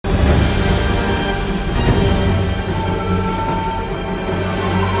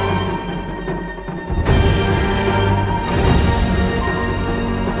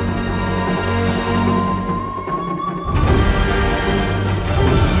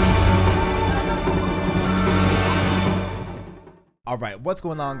All right, what's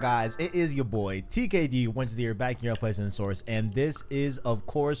going on, guys? It is your boy TKD Wednesday here, back here on Place and Source, and this is, of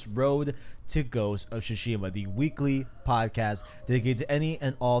course, Road to Ghost of Tsushima, the weekly podcast dedicated to any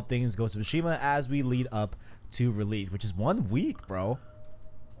and all things Ghost of Tsushima as we lead up to release, which is 1 week, bro.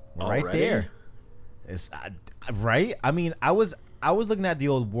 We're right there. It's right. I mean, I was looking at the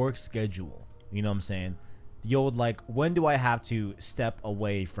old work schedule. You know what I'm saying? The old when do I have to step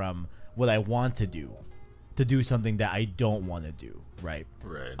away from what I want to do something that I don't want to do, right?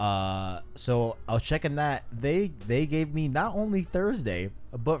 Right. So I was checking that they gave me not only Thursday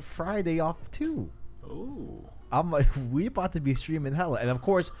but Friday off too. Ooh. I'm like, we about to be streaming hella, and of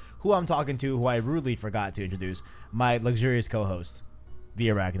course, who I'm talking to, who I rudely forgot to introduce, my luxurious co-host,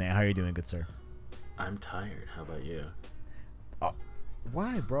 the Arachne. How are you doing, good sir? I'm tired. How about you?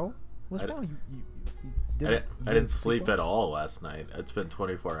 Why, bro? What's wrong? I didn't sleep at all last night. It's been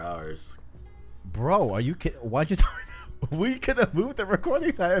 24 hours. Bro, are you kidding? Why'd you tell me? We could have moved the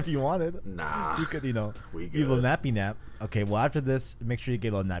recording time if you wanted. Nah. You could, we give good. a little nappy nap. Okay, well, after this, make sure you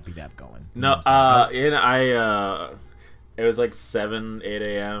get a little nappy nap going. You No, know what I'm saying? it was like 7, 8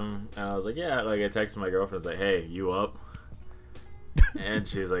 a.m. and I was like, yeah, I texted my girlfriend. I was like, hey, you up? And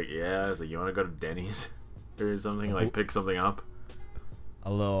she's like, yeah. I was like, you want to go to Denny's or something? Pick something up?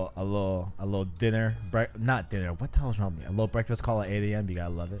 A little dinner, not dinner. What the hell's wrong with me? A little breakfast call at 8 a.m. You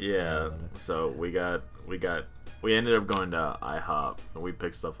gotta love it. Yeah. So we ended up going to IHOP and we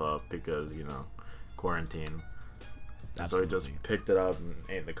picked stuff up because quarantine. And so we just picked it up and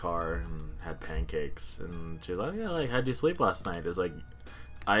ate in the car and had pancakes. And she's like, yeah, how'd you sleep last night? It's like,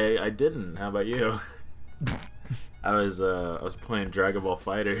 I didn't. How about you? I was playing Dragon Ball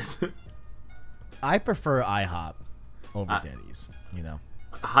Fighters. I prefer IHOP over Denny's.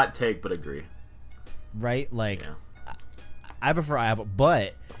 Hot take, but agree. Right? Yeah. I prefer IHOP,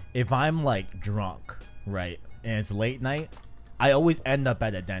 but if I'm drunk, right, and it's late night, I always end up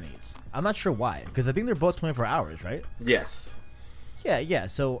at a Denny's. I'm not sure why, because I think they're both 24 hours, right? Yes. Yeah.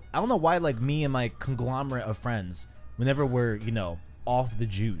 So I don't know why, me and my conglomerate of friends, whenever we're off the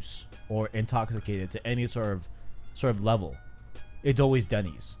juice or intoxicated to any sort of level, it's always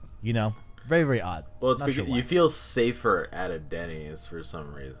Denny's. Very, very odd. Well, it's because you feel safer at a Denny's for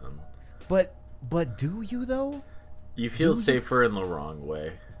some reason. But do you though? You feel safer in the wrong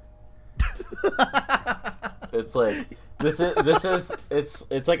way. It's like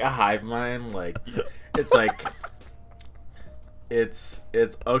it's like a hive mind. It's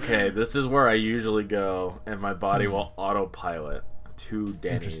okay. This is where I usually go, and my body will autopilot to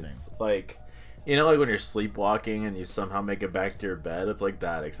Denny's. Interesting. When you're sleepwalking and you somehow make it back to your bed, it's like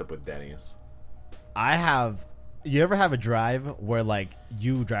that, except with Denny's. You ever have a drive where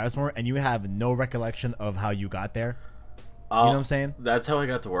you drive somewhere and you have no recollection of how you got there? You know what I'm saying? That's how I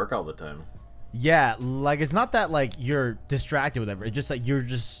got to work all the time. Yeah, it's not that you're distracted or whatever. It's just you're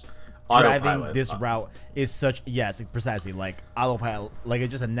just driving Autopilot. This route is such precisely autopilot.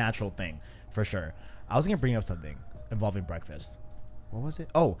 It's just a natural thing for sure. I was gonna bring up something involving breakfast. What was it?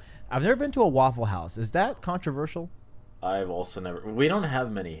 Oh, I've never been to a Waffle House. Is that controversial? I've also never. We don't have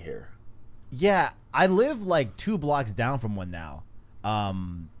many here. Yeah, I live 2 blocks down from one now.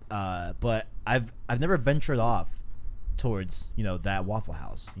 But I've never ventured off towards that Waffle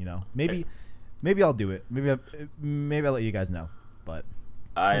House. Maybe I'll do it. Maybe I'll let you guys know. But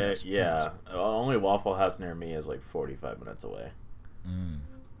only Waffle House near me is 45 minutes away.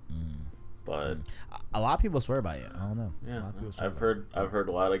 But a lot of people swear by it. I don't know. Yeah, I've heard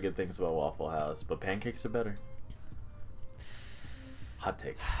a lot of good things about Waffle House, but pancakes are better. Hot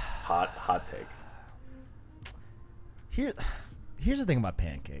take. Hot take. Here's the thing about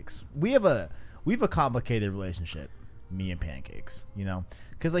pancakes. We have a complicated relationship, me and pancakes.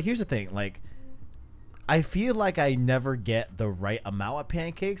 Because here's the thing. I feel like I never get the right amount of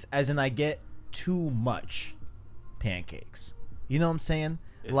pancakes, as in I get too much pancakes. You know what I'm saying?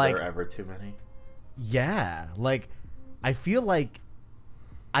 Is there ever too many? Yeah, I feel like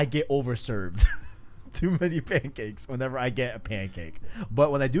I get overserved. Too many pancakes whenever I get a pancake.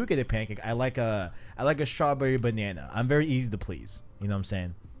 But when I do get a pancake, I like a strawberry banana. I'm very easy to please. You know what I'm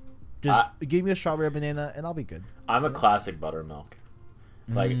saying? Just give me a strawberry banana and I'll be good. I'm a classic buttermilk.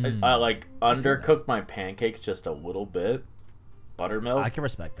 I undercook my pancakes just a little bit. Buttermilk. I can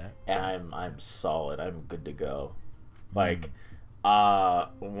respect that. And I'm solid. I'm good to go.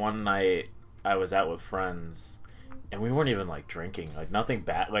 One night I was out with friends and we weren't even drinking, nothing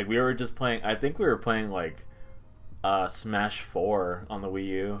bad. We were just playing. I think we were playing Smash 4 on the Wii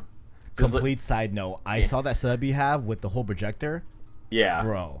U. Complete side note, I saw that setup you have with the whole projector. Yeah,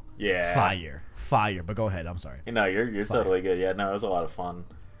 bro. Yeah, fire. But go ahead. I'm sorry. No, you're totally good. Yeah, no, it was a lot of fun.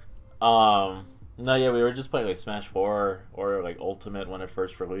 No, yeah, we were just playing like Smash 4 or like Ultimate when it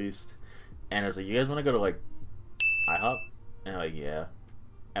first released, and it's like, you guys want to go to like IHOP? And like, yeah,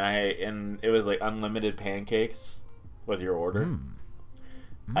 and it was like unlimited pancakes with your order.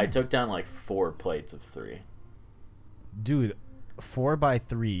 I took down like 4 plates of 3. Dude,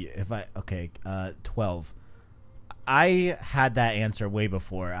 4x3. 12. I had that answer way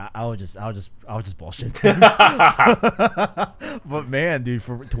before. I was just bullshit. But man, dude,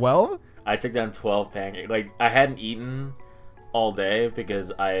 for 12, I took down 12 pancakes. Like, I hadn't eaten all day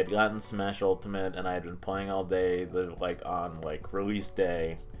because I had gotten Smash Ultimate and I had been playing all day, on release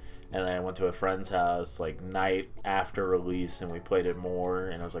day, and then I went to a friend's house like night after release and we played it more,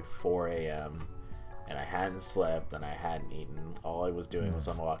 and it was like 4 a.m. and I hadn't slept and I hadn't eaten. All I was doing was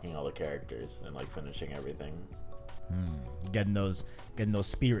unlocking all the characters and like finishing everything. Getting those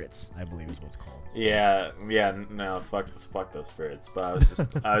spirits, I believe is what's called. Yeah, no, fuck those spirits. But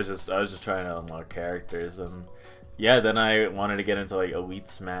I was just trying to unlock characters, and yeah, then I wanted to get into like Elite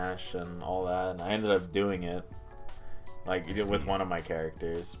Smash and all that, and I ended up doing it with one of my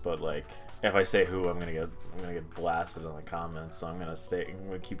characters. But like, if I say who, I'm gonna get blasted in the comments, so I'm gonna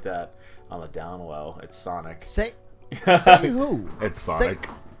keep that on the down low. It's Sonic. Say who? It's Sonic.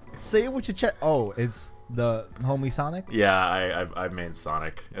 Say it with your chest. Oh, it's the homie Sonic? Yeah, I made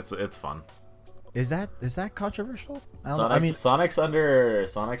Sonic. It's fun. Is that controversial? Sonic's under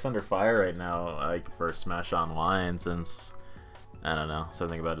fire right now, like for Smash Online, since I don't know,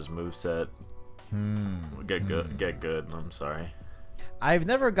 something about his moveset. Get good. I'm sorry. I've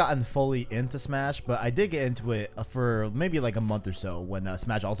never gotten fully into Smash, but I did get into it for maybe like a month or so when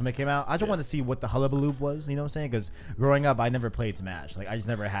Smash Ultimate came out. I just wanted to see what the hullabaloo was, you know what I'm saying? Because growing up, I never played Smash. Like, I just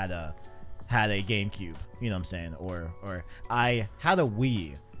never had a GameCube, you know what I'm saying? Or I had a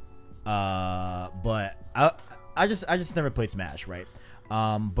Wii, but I just never played Smash, right?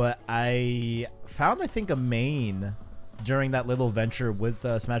 But I found, I think, a main during that little venture with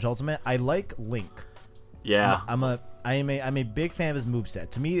Smash Ultimate. I like Link. Yeah, I'm a big fan of his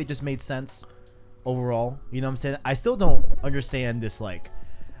moveset. To me, it just made sense overall. You know what I'm saying? I still don't understand this, like,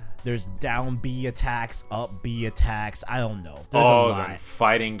 there's down B attacks, up B attacks. I don't know. There's a lot.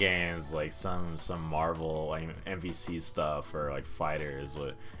 Fighting games, like some Marvel like MVC stuff, or like fighters.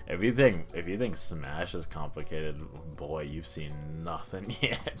 If you think Smash is complicated, boy, you've seen nothing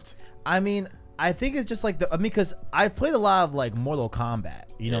yet. I mean, I think it's just like because I've played a lot of like Mortal Kombat.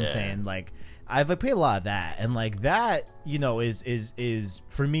 You know what I'm saying? Like, I've played a lot of that, and like that, you know, is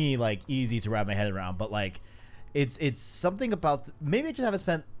for me like easy to wrap my head around. But like, it's something about, maybe I just haven't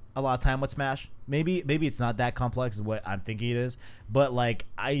spent a lot of time with Smash. Maybe it's not that complex as what I'm thinking it is. But like,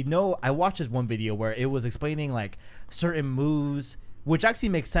 I know I watched this one video where it was explaining like certain moves, which actually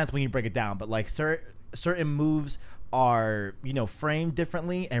makes sense when you break it down. But like certain moves are, you know, framed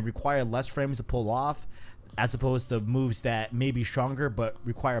differently and require less frames to pull off, as opposed to moves that may be stronger but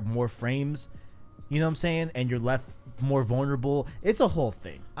require more frames. You know what I'm saying? And you're left more vulnerable. It's a whole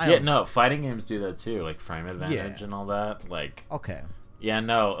thing. Fighting games do that too, like frame advantage and all that. Like, okay. Yeah,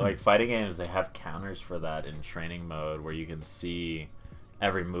 no, like fighting games, they have counters for that in training mode where you can see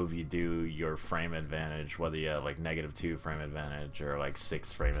every move you do, your frame advantage, whether you have like -2 frame advantage or like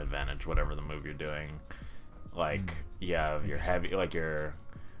 6 frame advantage, whatever the move you're doing. Like, you have your heavy, like your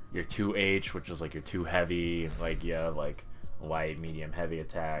 2H, which is like your 2 heavy, like you have like light, medium, heavy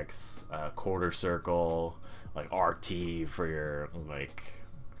attacks, quarter circle, like RT for your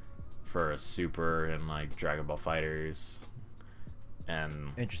for a super and like Dragon Ball Fighters. And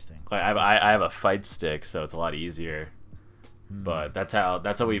interesting. Like, I have a fight stick, so it's a lot easier. But that's how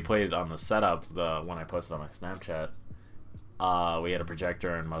we played on the setup. The one I posted on my Snapchat. We had a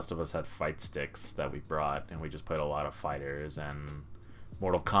projector, and most of us had fight sticks that we brought, and we just played a lot of fighters and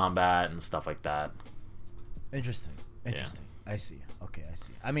Mortal Kombat and stuff like that. Interesting. Yeah. I see. Okay, I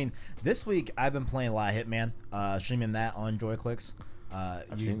see. I mean, this week I've been playing a lot of Hitman, streaming that on JoyClicks.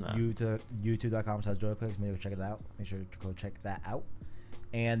 I've seen that. YouTube.com/JoyClicks. Maybe check it out. Make sure to go check that out.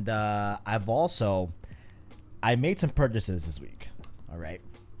 And I made some purchases this week. All right,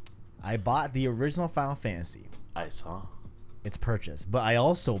 I bought the original Final Fantasy. I saw. It's purchased, but I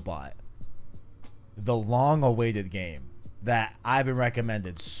also bought the long-awaited game that I've been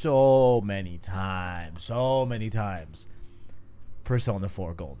recommended so many times. Persona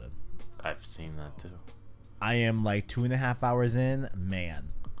 4 Golden. I've seen that too. I am like 2.5 hours in. Man,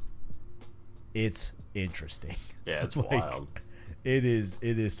 it's interesting. Yeah, it's wild. It is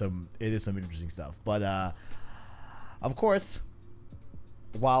some interesting stuff. But of course,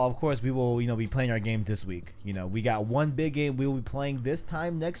 while of course we will be playing our games this week, we got one big game we will be playing this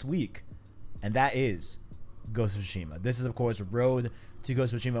time next week, and that is Ghost of Tsushima. This is of course Road to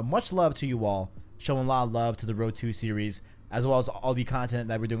Ghost of Tsushima. Much love to you all showing a lot of love to the Road 2 series, as well as all the content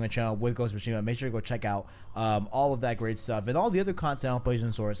that we're doing on the channel with Ghost of Tsushima. Make sure to go check out all of that great stuff and all the other content on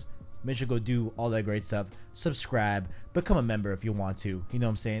PlayStation Source. Make sure to go do all that great stuff. Subscribe. Become a member if you want to. You know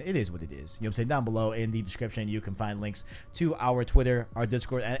what I'm saying? It is what it is. You know what I'm saying? Down below in the description, you can find links to our Twitter, our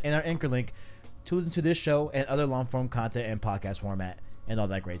Discord, and our Anchor link to listen to this show and other long-form content and podcast format and all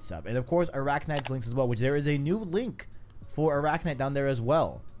that great stuff. And, of course, Arachnite's links as well, which there is a new link for Arachnite down there as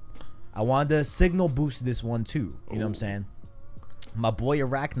well. I wanted to signal boost this one, too. You know what I'm saying? My boy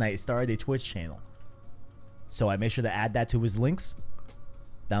Arachnite started a Twitch channel. So I made sure to add that to his links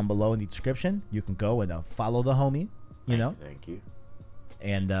down below in the description. You can go and follow the homie, you know. Thank you.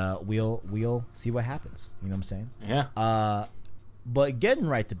 And we'll see what happens. You know what I'm saying? Yeah. But getting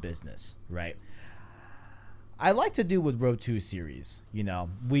right to business, right? I like to do with Road 2 series. You know,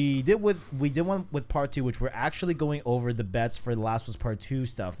 we did one with Part 2, which we're actually going over the bets for The Last of Us Part 2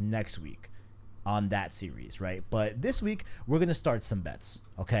 stuff next week on that series, right? But this week we're gonna start some bets.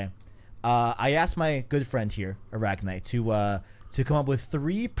 Okay. I asked my good friend here, Arachnite, to come up with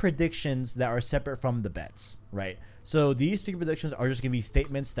 3 predictions that are separate from the bets, right? So these 3 predictions are just going to be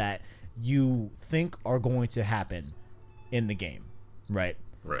statements that you think are going to happen in the game, right?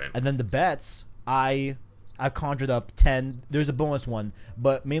 Right. And then the bets, I conjured up 10. There's a bonus one,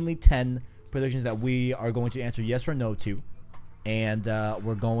 but mainly 10 predictions that we are going to answer yes or no to. And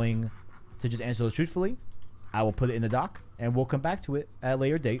we're going to just answer those truthfully. I will put it in the doc, and we'll come back to it at a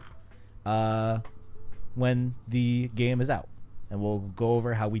later date when the game is out. And we'll go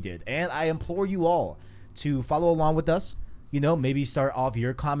over how we did. And I implore you all to follow along with us. You know, maybe start off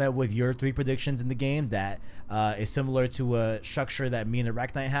your comment with your 3 predictions in the game that is similar to a structure that me and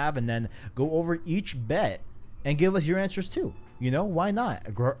Arachnite have. And then go over each bet and give us your answers too. You know, why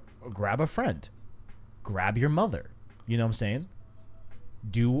not? Grab a friend. Grab your mother. You know what I'm saying?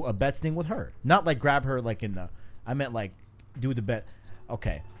 Do a bet thing with her. Not like grab her like in the... I meant like do the bet.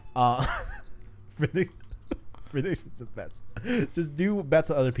 Okay. Predictions of bets. Just do bets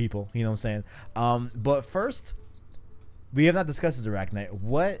with other people. You know what I'm saying? But first, we have not discussed this, Arachnite.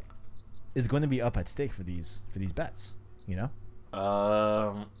 What is going to be up at stake for these bets? You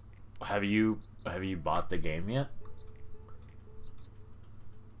know? Have you bought the game yet?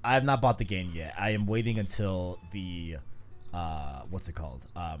 I have not bought the game yet. I am waiting until the what's it called?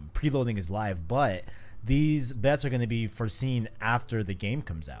 Preloading is live, but these bets are going to be foreseen after the game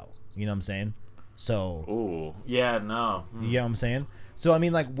comes out. You know what I'm saying? So, ooh, yeah, no. You know what I'm saying? So, I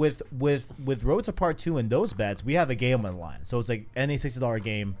mean, like, with Road to Part 2 and those bets, we have a game on the line. So, it's like any $60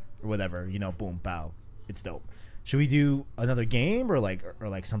 game or whatever, you know, boom, bow. It's dope. Should we do another game or like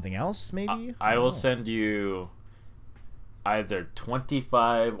something else, maybe? I will send you either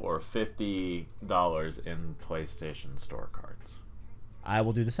 $25 or $50 in PlayStation Store cards. I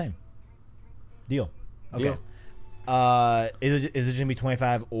will do the same. Deal. Okay. Deal. Is it gonna be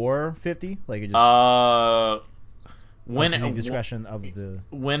 25 or 50? Like it just when discretion of the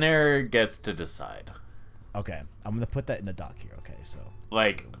winner gets to decide. Okay, I'm gonna put that in the doc here. Okay, so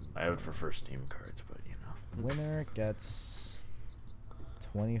like I would prefer Steam cards, but you know, winner gets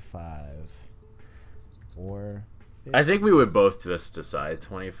 25 or 50. I think we would both just decide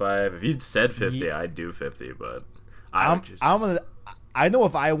 25. If you said 50, I'd do 50, but I know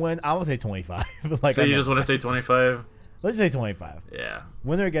if I win, I'm gonna say 25. Like, so you just want to say 25? Let's say 25. Yeah.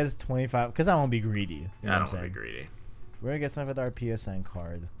 Winner gets 25 because I don't want to be greedy. You know I don't want to be greedy. Winner gets $25 PSN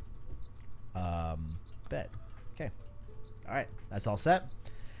card. Bet. Okay. All right. That's all set.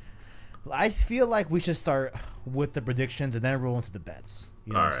 I feel like we should start with the predictions and then roll into the bets.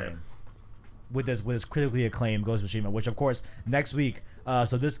 You know what I'm saying? With this critically acclaimed Ghost of Tsushima, which of course next week.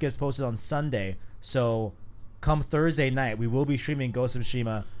 So this gets posted on Sunday. So come Thursday night, we will be streaming Ghost of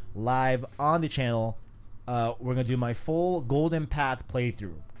Tsushima live on the channel. We're gonna do my full Golden Path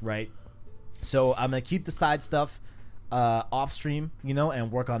playthrough, right? So I'm gonna keep the side stuff off stream, you know,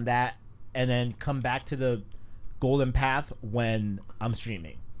 and work on that, and then come back to the Golden Path when I'm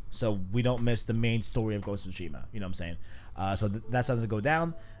streaming, so we don't miss the main story of Ghost of Tsushima. You know what I'm saying? So that's how to go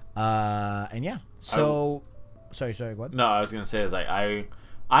down. And yeah. So sorry. Go ahead. No, I was gonna say is like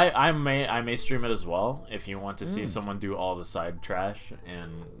I may stream it as well. If you want to see someone do all the side trash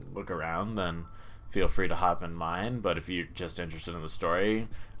and look around, then feel free to hop in mine. But if you're just interested in the story,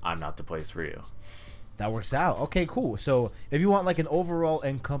 I'm not the place for you. That works out. Okay, cool. So if you want like an overall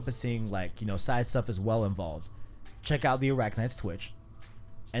encompassing, like, you know, side stuff as well involved, check out the Arachnite's Twitch,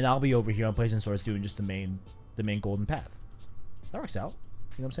 and I'll be over here on PlayStation Source doing just the main Golden Path. That works out.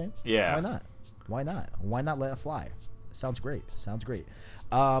 You know what I'm saying? Yeah. Why not let it fly? Sounds great.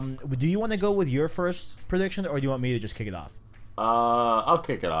 Do you want to go with your first prediction, or do you want me to just kick it off? I'll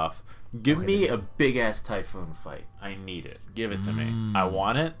kick it off. Give me a big ass typhoon fight. I need it. Give it to me. I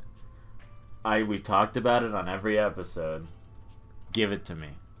want it. We talked about it on every episode. Give it to me.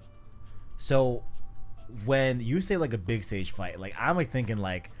 So, when you say like a big stage fight, like I'm like thinking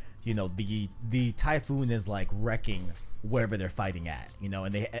like, you know, the typhoon is like wrecking wherever they're fighting at, you know,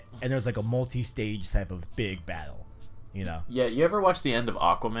 and there's like a multi-stage type of big battle, you know. Yeah, you ever watch the end of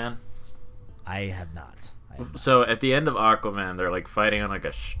Aquaman? I have not. So at the end of Aquaman, they're like fighting on like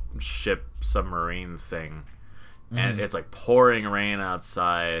a ship submarine thing, and it's like pouring rain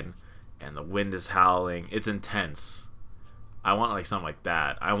outside, and the wind is howling. It's intense. I want like something like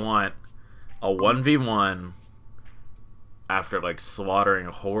that. I want a 1v1 after like slaughtering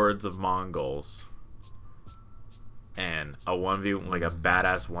hordes of Mongols, and a 1v like a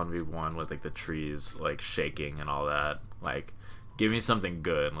badass 1v1 with like the trees like shaking and all that. Like, give me something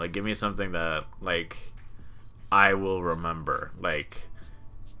good. Like, give me something that like I will remember. Like,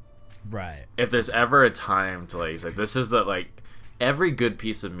 right. If there's ever a time to like this is the like every good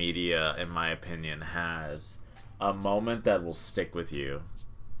piece of media, in my opinion, has a moment that will stick with you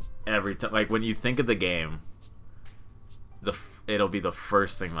every time. Like when you think of the game, it'll be the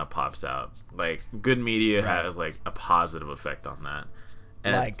first thing that pops out. Like good media has like a positive effect on that.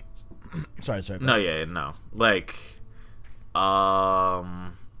 And like, sorry. No, yeah, no. Like,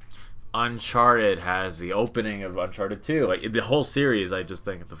 Uncharted has the opening of Uncharted 2. Like the whole series, I just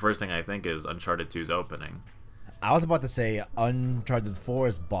think the first thing I think is Uncharted 2's opening. I was about to say Uncharted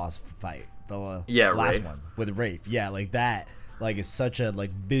 4's boss fight, the last Rafe. one with Rafe. Yeah, like that. Like it's such a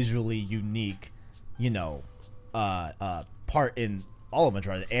like visually unique, you know, part in all of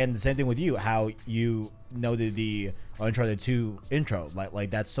Uncharted. And the same thing with you, how you noted the Uncharted 2 intro. Like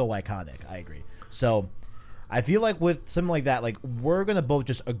that's so iconic. I agree. So I feel like with something like that, like we're gonna both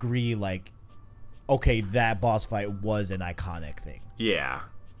just agree, like, okay, that boss fight was an iconic thing. Yeah.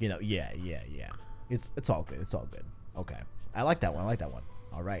 You know, yeah. It's all good. It's all good. Okay. I like that one.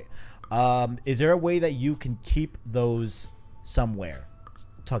 All right. Is there a way that you can keep those somewhere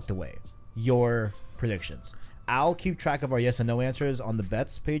tucked away? Your predictions. I'll keep track of our yes and no answers on the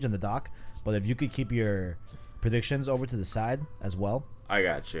bets page on the doc, but if you could keep your predictions over to the side as well. I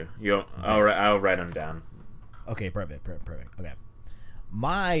got you. I'll write them down. Okay, perfect. Okay.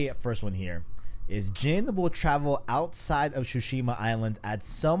 My first one here is Jin will travel outside of Tsushima Island at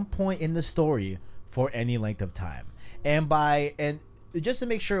some point in the story for any length of time. And just to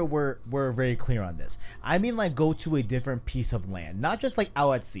make sure we're very clear on this, I mean like go to a different piece of land, not just like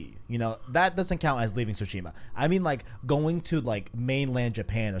out at sea. You know, that doesn't count as leaving Tsushima. I mean like going to like mainland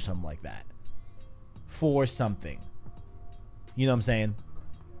Japan or something like that for something. You know what I'm saying?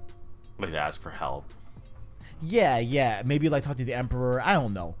 Like to ask for help. Yeah. Maybe like talk to the Emperor. I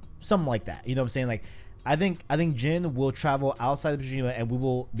don't know. Something like that. You know what I'm saying? Like, I think Jin will travel outside of Tsushima, and we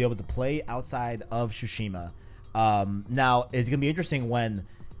will be able to play outside of Tsushima. Now, it's going to be interesting when,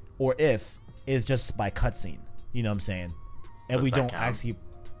 or if, it's just by cutscene. You know what I'm saying? And Does we that don't count? actually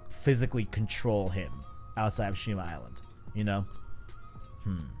physically control him outside of Tsushima Island. You know?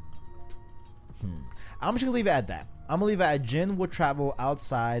 I'm just going to leave it at that. I'm going to leave it at Jin will travel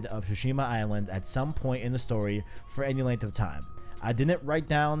outside of Tsushima Island at some point in the story for any length of time. I didn't write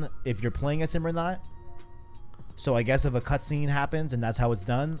down if you're playing as him or not. So I guess if a cutscene happens and that's how it's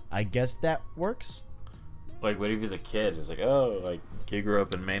done, I guess that works. Like, what if he's a kid? It's like, oh, like, he grew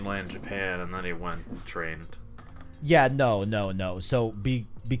up in mainland Japan and then he went and trained. Yeah, no. So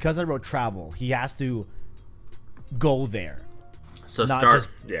because I wrote travel, he has to go there. So Not start, just-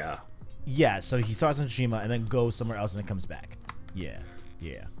 yeah. Yeah, so he starts in Tsushima and then goes somewhere else and then comes back. Yeah.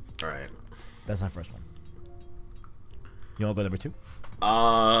 All right. That's my first one. You want to go number 2?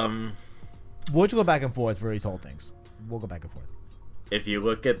 We'll just go back and forth for these whole things. We'll go back and forth. If you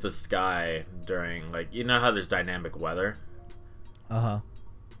look at the sky during, like, you know how there's dynamic weather? There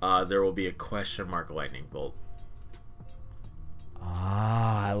will be a question mark lightning bolt.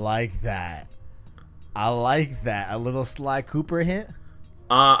 I like that. A little Sly Cooper hint?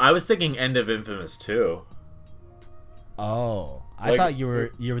 I was thinking end of Infamous 2. Oh, I Like- thought you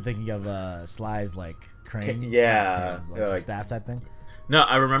were thinking of Sly's like crane, Yeah, like yeah, the like- staff type thing. No,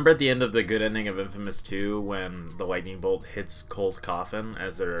 I remember at the end of the good ending of Infamous 2 when the lightning bolt hits Cole's coffin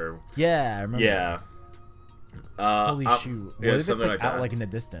as they're... Yeah, I remember. Yeah. Holy shoot! What yeah, if it's something like like out that. like in the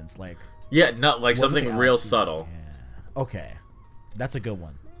distance, like Yeah, no, like what if something it's, like, real out at sea? subtle. Yeah. Okay, that's a good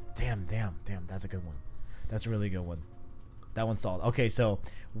one. Damn, that's a good one. That's a really good one. That one's solid. Okay, so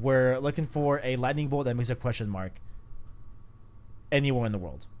we're looking for a lightning bolt that makes a question mark anywhere in the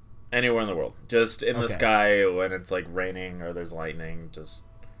world. Anywhere in the world. Just in the Okay. sky when it's like raining or there's lightning, just...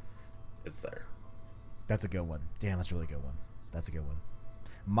 It's there. That's a good one. Damn, that's a really good one. That's a good one.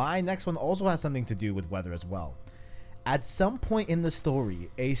 My next one also has something to do with weather as well. At some point in the story,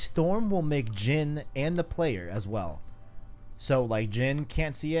 a storm will make Jin and the player as well. So, like, Jin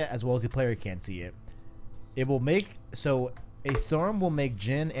can't see it as well as the player can't see it. A storm will make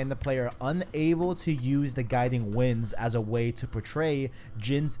Jin and the player unable to use the guiding winds as a way to portray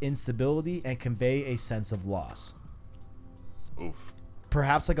Jin's instability and convey a sense of loss. Oof.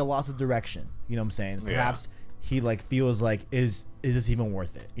 Perhaps like a loss of direction. You know what I'm saying? Perhaps he like feels like, is this even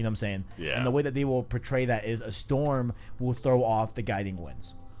worth it? You know what I'm saying? Yeah. And the way that they will portray that is a storm will throw off the guiding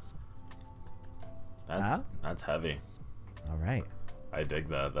winds. That's heavy. All right. I dig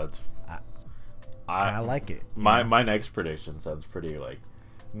that. I like it. My next prediction sounds pretty like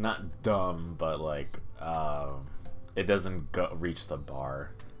not dumb, but like it doesn't reach the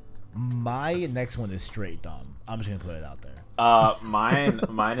bar. My next one is straight dumb. I'm just gonna put it out there.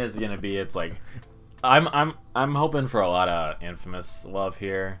 Mine is gonna be, it's like I'm hoping for a lot of Infamous love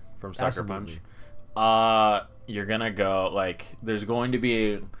here from Sucker Absolutely. Punch. You're gonna go, like, there's going to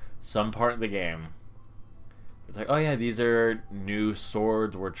be some part of the game. It's like, oh yeah, these are new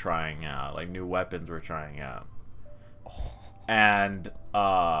swords we're trying out, like new weapons we're trying out. And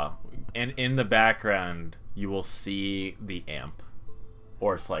in the background you will see the amp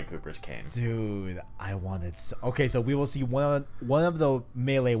or Sly Cooper's cane. Dude, I wanted okay, so we will see one of the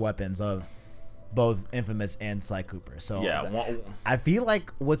melee weapons of both Infamous and Sly Cooper. So yeah, I feel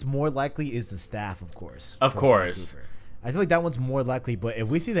like what's more likely is the staff, of course. Of course. I feel like that one's more likely, but if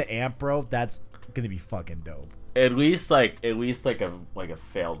we see the amp, bro, that's gonna be fucking dope. At least like a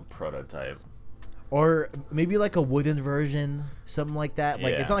failed prototype. Or maybe like a wooden version, something like that.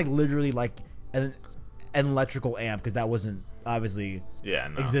 Like, it's not like literally like an electrical amp, because that wasn't obviously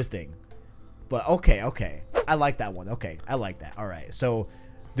existing. But okay. I like that one. Okay, I like that. All right. So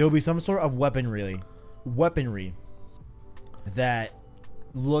there will be some sort of weaponry that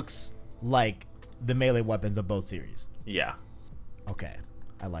looks like the melee weapons of both series. Yeah. Okay.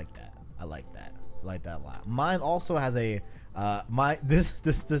 I like that. I like that a lot. Mine also has a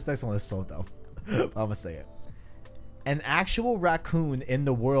this next one is so dumb. I'm gonna say it. An actual raccoon in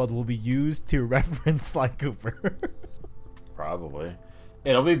the world will be used to reference Sly Cooper. Probably.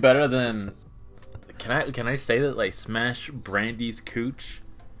 It'll be better than. Can I say that, like, Smash Brandy's cooch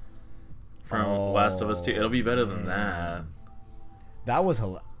from Last of Us 2? It'll be better than that. That was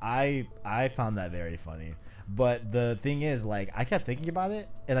I found that very funny. But the thing is, like, I kept thinking about it,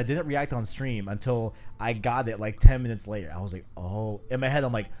 and I didn't react on stream until I got it, like, 10 minutes later. I was like, oh. In my head,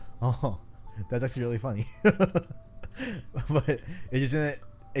 I'm like, oh, that's actually really funny. But it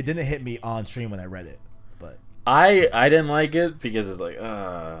didn't hit me on stream when I read it. But I didn't like it because it's like, is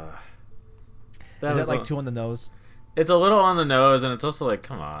that like too on the nose? It's a little on the nose, and it's also like,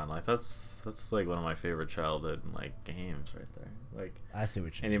 come on, like that's like one of my favorite childhood like games right there. Like, I see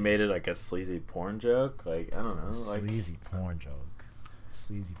what you mean. And he made it like a sleazy porn joke. Like, I don't know, like, sleazy porn joke.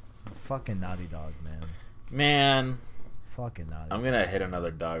 Sleazy, fucking Naughty Dog, man. Man, fucking Naughty. I'm gonna hit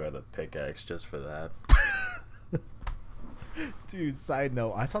another dog with a pickaxe just for that. Dude, side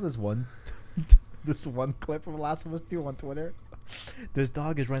note, I saw this one clip of Last of Us 2 on Twitter. This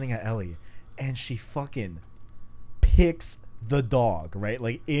dog is running at Ellie, and she fucking picks the dog, right,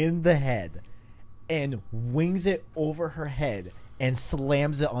 like, in the head, and wings it over her head and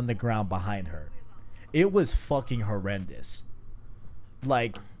slams it on the ground behind her. It was fucking horrendous.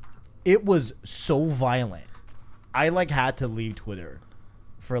 Like, it was so violent. I, like, had to leave Twitter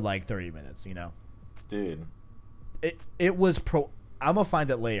for like 30 minutes, you know? Dude. It was I'm gonna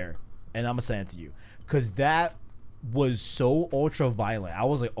find it later and I'm gonna send it to you, because that was so ultra violent. I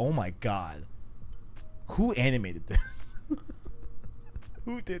was like, oh my god, who animated this?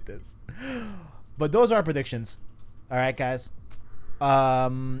 Who did this? But those are our predictions. All right, guys.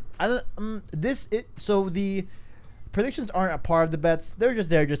 So the predictions aren't a part of the bets. They're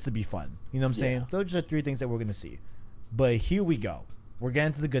just there just to be fun. You know what I'm saying? Those are just 3 things that we're gonna see. But here we go. We're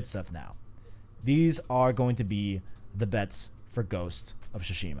getting to the good stuff now. These are going to be the bets for Ghost of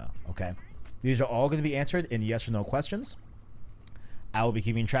Tsushima, okay? These are all going to be answered in yes or no questions. I will be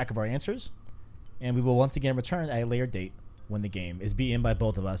keeping track of our answers, and we will once again return at a later date when the game is beaten by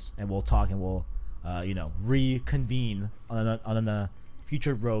both of us, and we'll talk and we'll, reconvene on a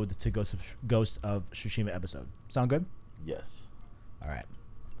future Road to Ghost of Tsushima episode. Sound good? Yes. All right.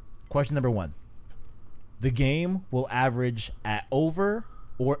 Question number 1. The game will average at over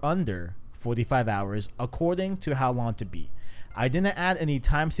or under 45 hours according to how long to beat. I didn't add any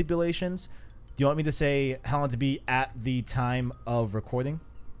time stipulations. Do you want me to say how long to beat at the time of recording?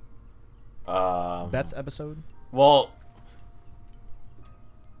 Bets episode? Well,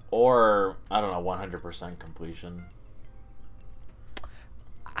 or, I don't know, 100% completion.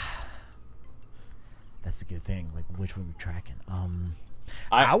 That's a good thing. Like, which one we tracking? I'd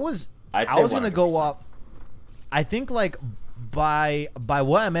I was say gonna go 100%. off. I think like by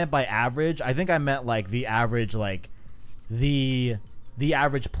what I meant by average, I think I meant like the average, like the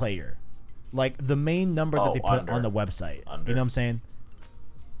average player, like the main number that Oh, they put under. on the website. Under. You know what I'm saying?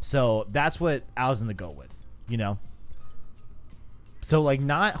 So that's what I was gonna go with. You know. So like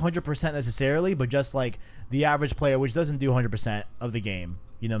not 100% necessarily, but just like the average player, which doesn't do 100% of the game.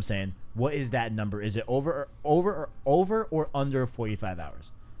 You know what I'm saying? What is that number? Is it over or under 45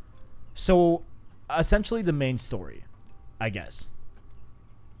 hours? So essentially the main story, I guess.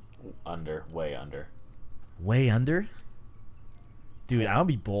 Under, way under. Way under? Dude, I'm gonna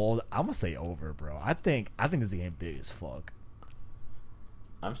be bold. I'm gonna say over, bro. I think this game big as fuck.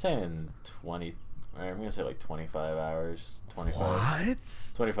 I'm saying 20. I'm gonna say like 25 hours. 25.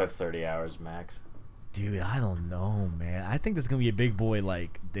 What? 25, 30 hours max. Dude, I don't know, man. I think this is gonna be a big boy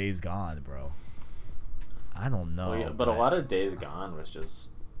like Days Gone, bro. I don't know. Well, yeah, but a lot of Days Gone was just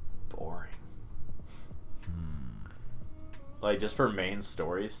boring. Like, just for main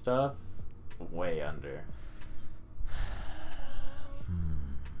story stuff, way under.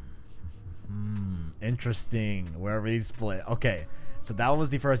 Interesting. Wherever he split. Okay. So that was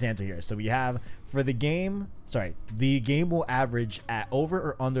the first answer here. So we have for the game, the game will average at over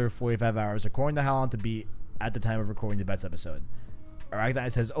or under 45 hours according to how long to beat at the time of recording the bets episode.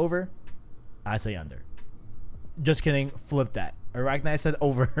 Arachnite says over. I say under. Just kidding. Flip that. Arachnite said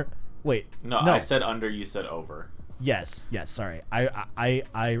over. Wait. No, I said under, you said over. Yes. Sorry.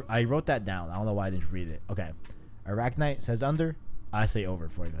 I wrote that down. I don't know why I didn't read it. Okay. Arachnite says under. I say over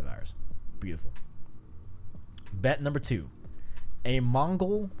 45 hours. Beautiful. Bet number 2. A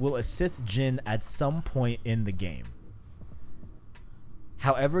Mongol will assist Jin at some point in the game.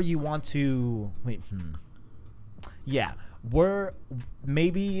 However you want to... Wait, Yeah. We're...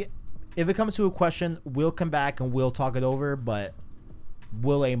 Maybe... If it comes to a question, we'll come back and we'll talk it over, but...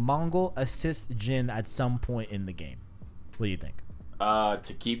 Will a Mongol assist Jin at some point in the game? What do you think?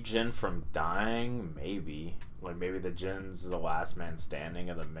 To keep Jin from dying, maybe. Like, maybe the Jin's the last man standing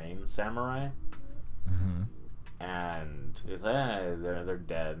of the main samurai. Mm-hmm. And it's like, they're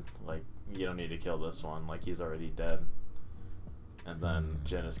dead. Like, you don't need to kill this one. Like, he's already dead. And then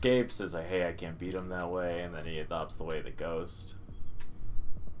Jin escapes, is like, hey, I can't beat him that way. And then he adopts the way of the ghost.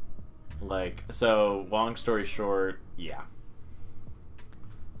 Like, so, long story short, yeah.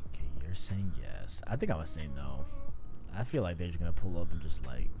 Okay, you're saying yes. I think I would say no. I feel like they're just going to pull up and just,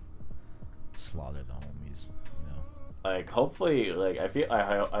 like, slaughter the homies, you know? Like, hopefully, like,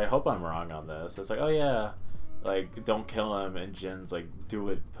 I hope I'm wrong on this. It's like, oh, yeah. Like, don't kill him, and Jin's like, do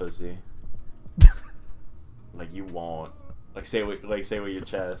it, pussy. Like, you won't. Like, say with your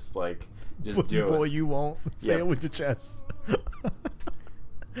chest. Like, just Pussy do boy, it. you won't. Say Yep. it with your chest.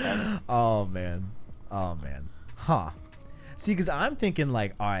 And, Oh man. Huh. See, because I'm thinking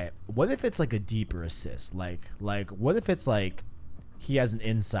like, all right, what if it's like a deeper assist? Like, what if it's like he has an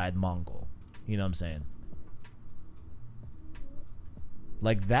inside Mongol? You know what I'm saying?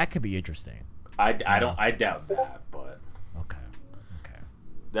 Like that could be interesting. I doubt that, but Okay.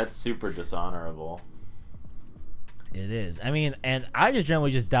 that's super dishonorable. It is. I mean, and I just generally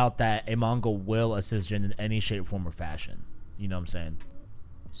just doubt that a Mongol will assist Jin in any shape, form, or fashion. You know what I'm saying?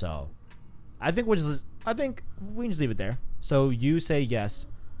 So, I think we can just leave it there. So you say yes.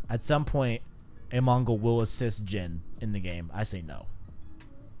 At some point, a Mongol will assist Jin in the game. I say no.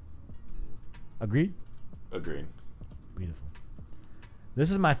 Agreed? Agreed. Beautiful. This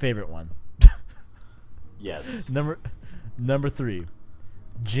is my favorite one. Yes. Number 3.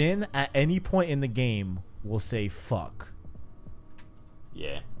 Jin at any point in the game will say fuck.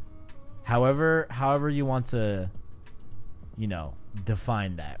 Yeah. However you want to,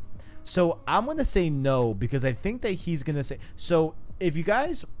 define that. So I'm going to say no because I think that he's going to say... So if you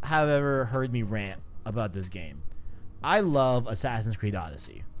guys have ever heard me rant about this game, I love Assassin's Creed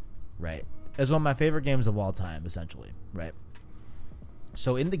Odyssey, right? It's one of my favorite games of all time, essentially, right?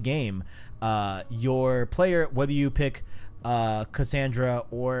 So in the game, your player, whether you pick Cassandra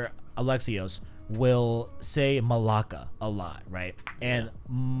or Alexios, will say Malaka a lot, right? And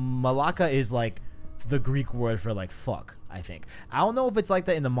Malaka is like the Greek word for like fuck, I think. I don't know if it's like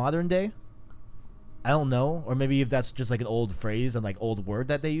that in the modern day. I don't know, or maybe if that's just like an old phrase and like old word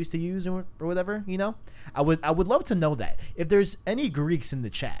that they used to use or whatever, I would love to know that. If there's any Greeks in the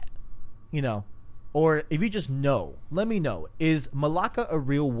chat, or if you just know, let me know. Is Malaka a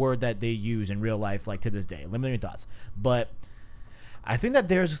real word that they use in real life, like to this day? Let me know your thoughts. But I think that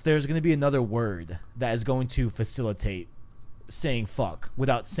there's going to be another word that is going to facilitate saying fuck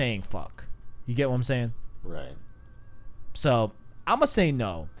without saying fuck. You get what I'm saying? Right. So I'm gonna say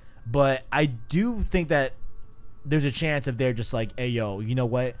no. But I do think that there's a chance if they're just like, hey, yo, you know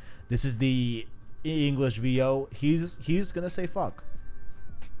what? This is the English VO. He's gonna say fuck,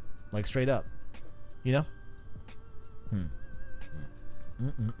 like straight up, you know.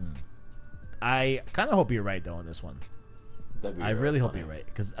 I kind of hope you're right though on this one. I really hope you're right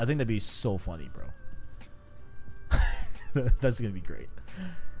because I think that'd be so funny, bro. That's gonna be great.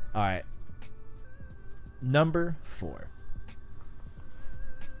 All right, number 4.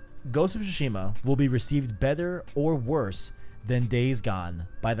 Ghost of Tsushima will be received better or worse than Days Gone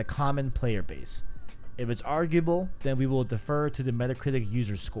by the common player base. If it's arguable, then we will defer to the Metacritic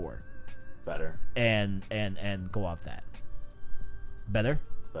user score. Better. And go off that. Better?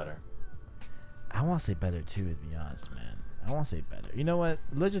 Better. I want to say better too, to be honest, man. I want to say better. You know what?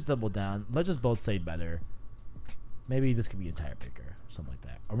 Let's just double down. Let's just both say better. Maybe this could be a tiebreaker, something like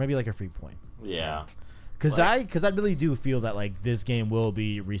that, or maybe like a free point. Yeah. Because I really do feel that like this game will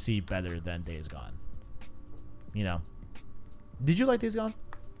be received better than Days Gone. You know. Did you like Days Gone?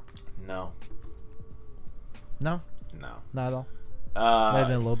 No. No. No. Not at all. Not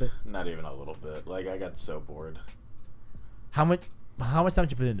even a little bit. Not even a little bit. Like I got so bored. How much time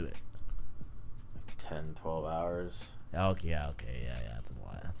did you put into it? 10, 12 hours. Okay, yeah, that's a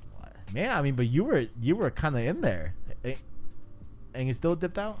lot. Man, I mean, but you were kind of in there, and you still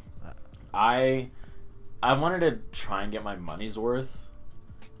dipped out. I wanted to try and get my money's worth.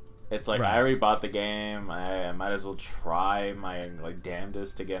 It's like Right. I already bought the game. I might as well try my like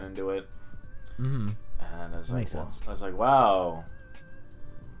damnedest to get into it. Mm-hmm. And I was Makes like, sense. I was like, wow,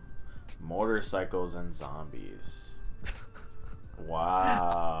 motorcycles and zombies.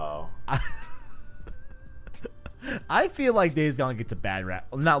 Wow. I feel like Days Gone gets a bad rap.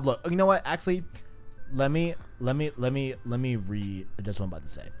 Now, look, you know what? Actually, let me read just what I'm about to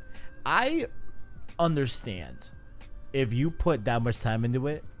say. I understand if you put that much time into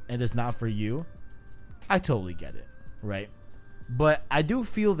it and it's not for you. I totally get it, right? But I do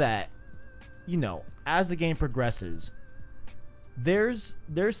feel that, you know, as the game progresses, there's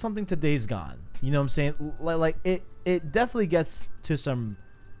something to Days Gone. You know what I'm saying? Like it definitely gets to some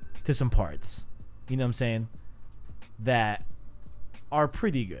parts. You know what I'm saying? That are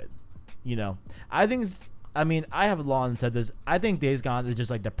pretty good. You know, I have long said this. I think Days Gone is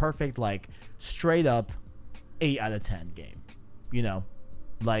just like the perfect, like, straight up 8 out of 10 game. You know,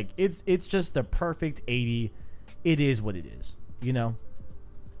 like it's just the perfect 80. It is what it is. You know,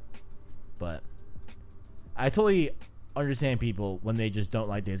 but I totally understand people when they just don't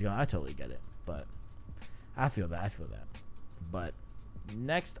like Days Gone. I totally get it, but I feel that. But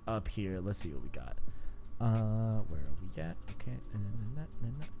next up here, let's see what we got. Where are we at? Okay,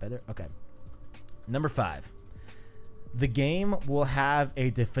 better. Okay, number 5. The game will have a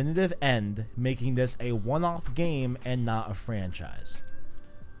definitive end, making this a one-off game and not a franchise.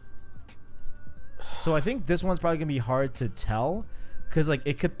 So I think this one's probably gonna be hard to tell, because like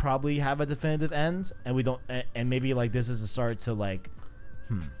it could probably have a definitive end, and we don't, and maybe like this is a start to like,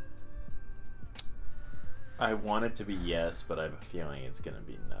 I want it to be yes, but I have a feeling it's gonna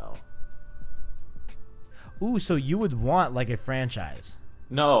be no. Ooh, so you would want like a franchise?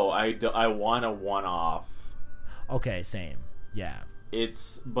 No, I want a one-off. Okay, same. Yeah.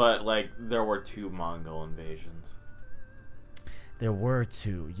 But like there were 2 Mongol invasions. There were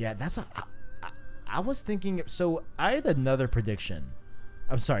 2. Yeah, I was thinking. So I had another prediction.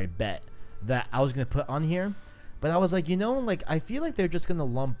 I'm sorry, bet that I was gonna put on here, but I was like, you know, like I feel like they're just gonna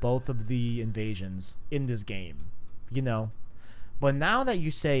lump both of the invasions in this game, you know. But now that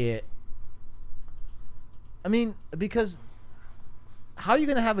you say it, I mean, because how are you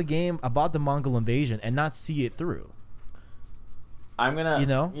gonna have a game about the Mongol invasion and not see it through? I'm gonna, you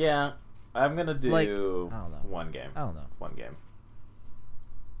know, yeah, I'm gonna do like, I don't know. One game. I don't know. One game.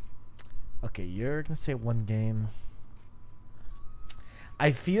 Okay, you're gonna say one game.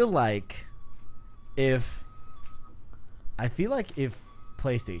 I feel like if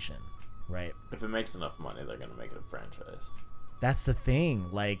PlayStation, right? If it makes enough money, they're gonna make it a franchise. That's the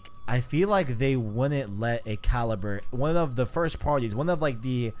thing. Like, I feel like they wouldn't let a caliber, one of the first parties, one of like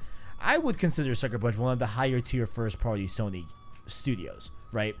the, I would consider Sucker Punch one of the higher tier first party Sony studios,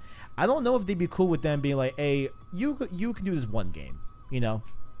 right? I don't know if they'd be cool with them being like, hey, you can do this one game, you know,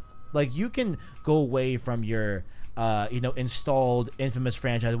 like you can go away from your, installed Infamous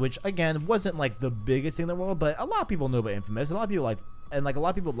franchise, which again wasn't like the biggest thing in the world, but a lot of people know about Infamous. A lot of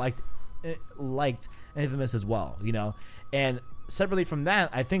people liked Infamous as well, you know. And separately from that,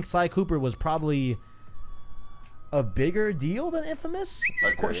 I think Sly Cooper was probably a bigger deal than Infamous?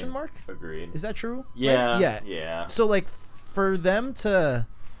 Agreed. Question mark? Agreed. Is that true? Yeah. Like, Yeah. So like for them to,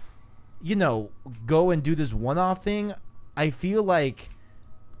 you know, go and do this one-off thing, I feel like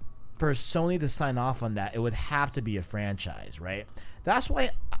for Sony to sign off on that, it would have to be a franchise, right? That's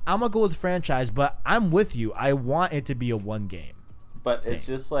why I'm gonna go with franchise, but I'm with you. I want it to be a one game. But it's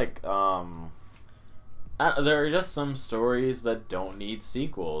just like there are just some stories that don't need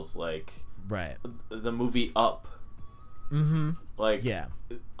sequels, like right. The movie Up. Mm-hmm. Like yeah,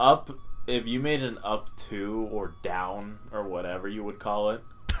 Up. If you made an Up 2 or Down or whatever you would call it,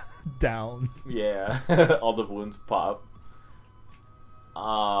 down. Yeah, all the balloons pop.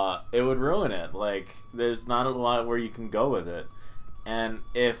 It would ruin it. Like, there's not a lot where you can go with it, and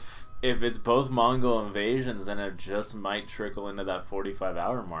if it's both Mongol invasions, then it just might trickle into that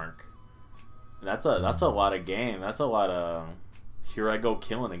 45-hour mark. That's a lot of game. That's a lot of here I go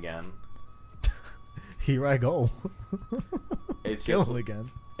killing again. Here I go. It's killing just again.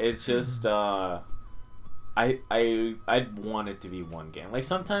 It's just I'd want it to be one game. Like,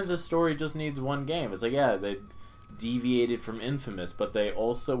 sometimes a story just needs one game. It's like, yeah, they deviated from Infamous, but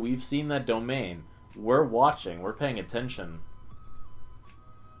we've seen that domain. We're watching. We're paying attention.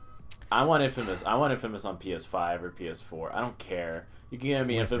 I want Infamous on PS5 or PS4. I don't care. You can give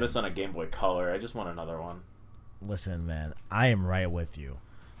me Infamous on a Game Boy Color. I just want another one. Listen, man, I am right with you.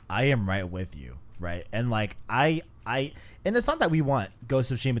 Right? And like and it's not that we want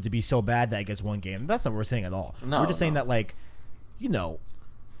Ghost of Tsushima to be so bad that it gets one game. That's not what we're saying at all. We're just saying that, like, you know,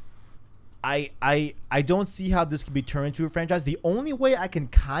 I don't see how this could be turned into a franchise. The only way I can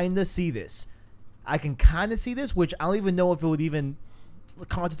kind of see this, which I don't even know if it would even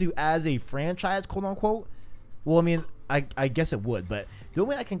constitute as a franchise, quote unquote. Well, I mean, I guess it would, but the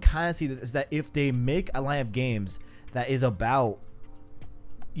only way I can kind of see this is that if they make a line of games that is about,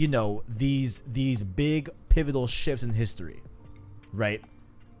 you know, these big pivotal shifts in history, right?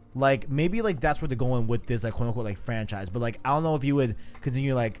 Like, maybe like that's where they're going with this, like, quote unquote, like, franchise. But like, I don't know if you would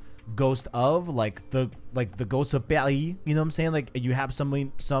continue like Ghost of the Ghost of Paris, you know what I'm saying? Like, you have some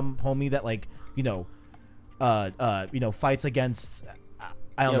homie that, like, you know, fights against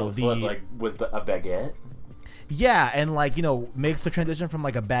I don't know, with a baguette. Yeah, and like, you know, makes the transition from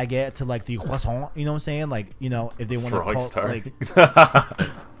like a baguette to like the croissant. You know what I'm saying? Like, you know, if they want to call like,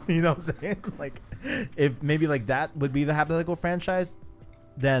 you know what I'm saying? Like, if maybe like that would be the hypothetical franchise,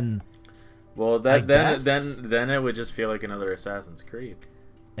 then then it would just feel like another Assassin's Creed.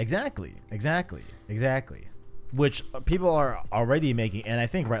 Exactly. Which people are already making, and I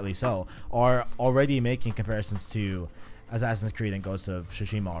think rightly so, are already making comparisons to Assassin's Creed and Ghost of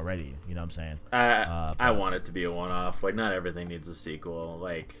Tsushima already. You know what I'm saying? I want it to be a one-off. Like, not everything needs a sequel.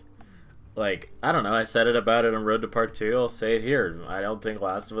 Like I don't know. I said it about it on Road to Part 2. I'll say it here. I don't think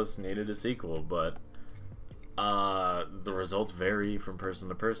Last of Us needed a sequel, but the results vary from person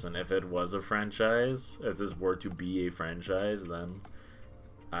to person. If it was a franchise, if this were to be a franchise, then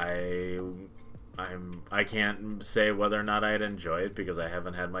I can't say whether or not I'd enjoy it because I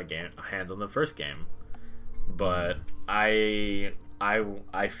haven't had my hands on the first game. But I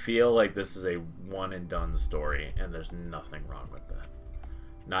feel like this is a one and done story, and there's nothing wrong with that.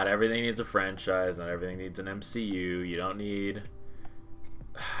 Not everything needs a franchise. Not everything needs an MCU. You don't need,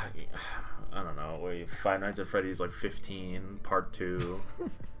 I don't know, Five Nights at Freddy's like 15 Part 2,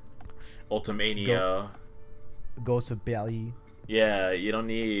 Ultimania, Ghost of Paris. Yeah, you don't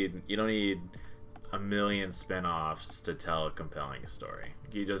need a million spin-offs to tell a compelling story.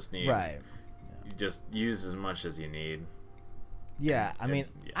 You just need You just use as much as you need. Yeah, I mean,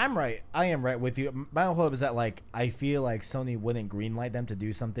 yeah. I am right with you. My hope is that, like, I feel like Sony wouldn't greenlight them to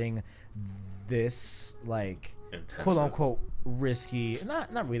do something this, like, intensive, quote unquote risky.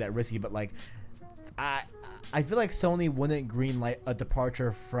 Not really that risky, but like, I feel like Sony wouldn't greenlight a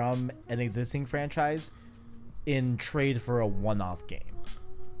departure from an existing franchise in trade for a one-off game.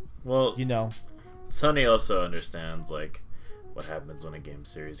 Well, you know, Sony also understands, like, what happens when a game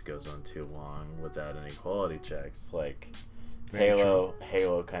series goes on too long without any quality checks. Like,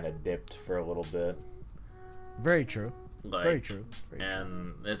 Halo kind of dipped for a little bit. Very true. Like, Very true.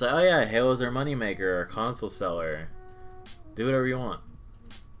 It's like, oh yeah, Halo's our moneymaker, our console seller. Do whatever you want.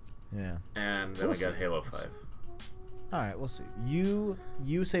 Yeah. And then we got Halo 5. All right, we'll see. You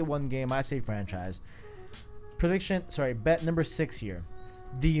say one game, I say franchise. Bet number 6 here.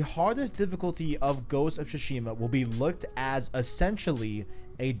 The hardest difficulty of Ghost of Tsushima will be looked as essentially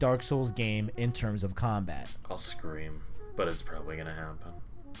a Dark Souls game in terms of combat. I'll scream, but it's probably gonna happen.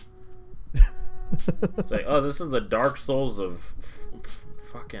 It's like, oh, this is the Dark Souls of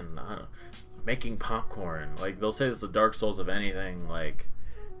fucking, I don't know, making popcorn. Like, they'll say it's the Dark Souls of anything. Like,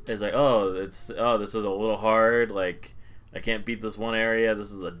 it's like, this is a little hard. Like, I can't beat this one area.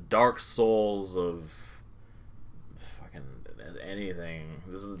 This is the Dark Souls of anything.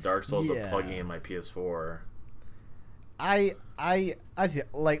 This is the Dark Souls of plugging in my PS4. I see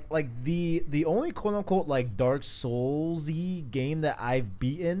like the only quote unquote like Dark Souls-y game that I've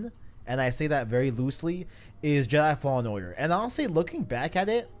beaten, and I say that very loosely, is Jedi Fallen Order. And honestly, looking back at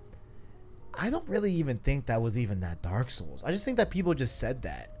it, I don't really even think that was even that Dark Souls. I just think that people just said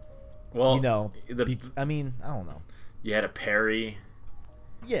that. Well, you know, I mean, I don't know. You had a parry.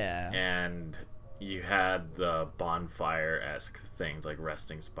 Yeah. And you had the bonfire-esque things like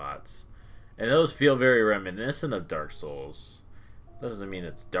resting spots. And those feel very reminiscent of Dark Souls. That doesn't mean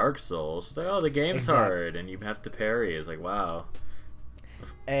it's Dark Souls. It's like, oh, the game's hard and you have to parry. It's like, wow.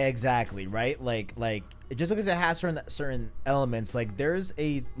 Exactly, right? Like just because it has certain elements, like there's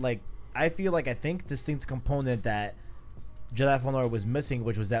a like I think distinct component that Jedi Fallen Order was missing,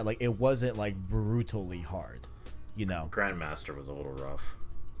 which was that like it wasn't like brutally hard, you know. Grandmaster was a little rough.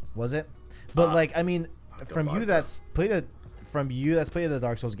 Was it? But like I mean, from you that's played the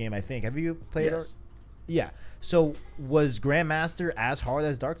Dark Souls game, I think. Have you played it? Yeah. So was Grandmaster as hard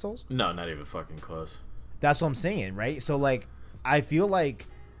as Dark Souls? No, not even fucking close. That's what I'm saying, right? So like I feel like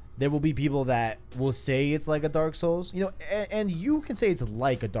there will be people that will say it's like a Dark Souls, you know, and you can say it's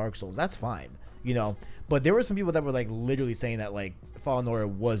like a Dark Souls. That's fine, you know. But there were some people that were like literally saying that like Fallen Order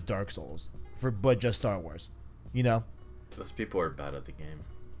was Dark Souls but just Star Wars, you know. Those people are bad at the game.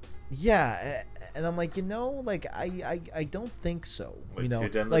 Yeah, and I'm like, you know, like I don't think so. With you know,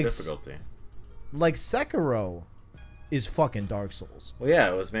 like difficulty. Like Sekiro is fucking Dark Souls. Well, yeah,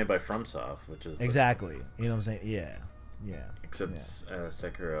 it was made by FromSoft, which is exactly. You know what I'm saying? Yeah. Except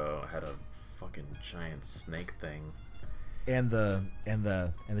Sekiro had a fucking giant snake thing. And the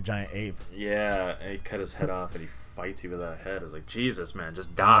giant ape. Yeah, he cut his head off and he fights you with that head. It's like, Jesus, man,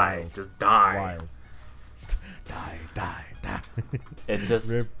 just die. Wild. Just die. Wild. Die. It's just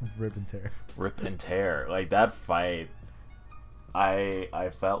rip and tear. Rip and tear. Like that fight,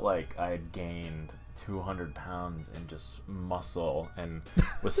 I felt like I had gained 200 pounds in just muscle and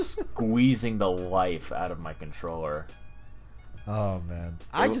was squeezing the life out of my controller. Oh man,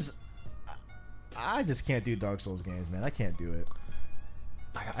 I just can't do Dark Souls games, man. I can't do it.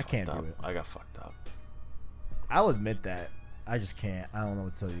 I can't do it. I got fucked up. I'll admit that. I just can't. I don't know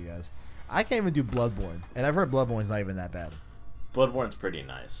what to tell you guys. I can't even do Bloodborne, and I've heard Bloodborne's not even that bad. Bloodborne's pretty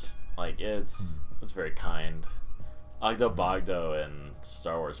nice. Like it's very kind. Ogdo Bogdo and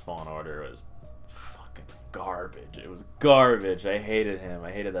Star Wars Fallen Order was fucking garbage. It was garbage. I hated him.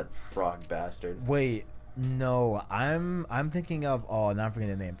 I hated that frog bastard. Wait, no, I'm thinking of now I'm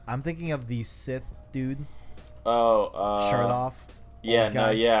forgetting the name. I'm thinking of the Sith dude. Oh, shirt off. Yeah,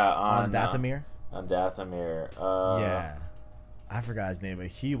 on Dathomir. On Dathomir. Yeah, I forgot his name, but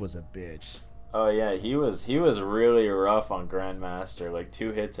he was a bitch. Oh yeah, he was really rough on Grandmaster. Like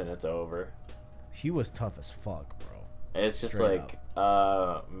 2 hits and it's over. He was tough as fuck, bro. It's just like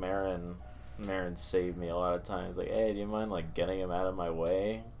Marin saved me a lot of times. Like, hey, do you mind like getting him out of my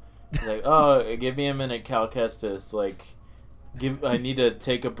way? He's like, oh, give me a minute, Cal Kestis. Like, I need to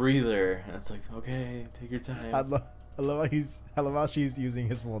take a breather. And it's like, okay, take your time. I love how she's using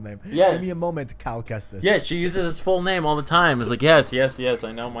his full name. Yeah. Give me a moment, Cal Kestis. Yeah, she uses his full name all the time. It's like, yes,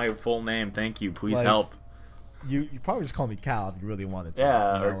 I know my full name. Thank you. Please help. You probably just call me Cal if you really wanted to.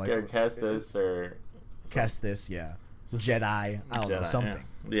 Yeah, you know, or Kestis or Kestis, yeah. Jedi, I don't know, something.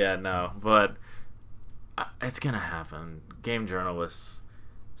 Yeah, no, but it's gonna happen. Game journalists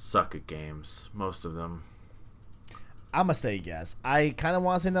suck at games, most of them. I'm gonna say yes. I kind of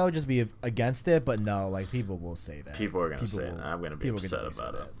want to say no, just be against it, but no, like people will say that. People are gonna say it. I'm gonna be upset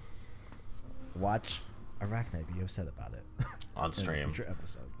about it. Watch Arachnite be upset about it on stream. In a future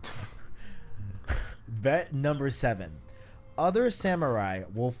episode. Bet number 7. Other samurai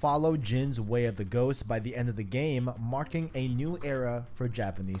will follow Jin's way of the ghost by the end of the game, marking a new era for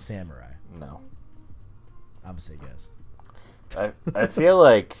Japanese samurai. No. I'm gonna say yes. I feel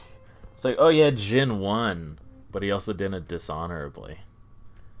like it's like, oh yeah, Jin won, but he also did it dishonorably.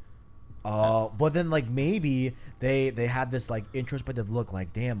 But then like maybe they had this like introspective look,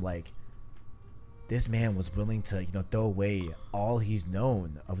 like damn, like this man was willing to throw away all he's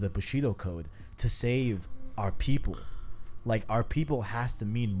known of the Bushido Code to save our people. Like our people has to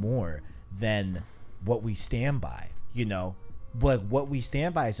mean more than what we stand by, But what we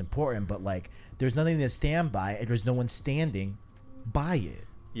stand by is important, but like there's nothing to stand by and there's no one standing by it.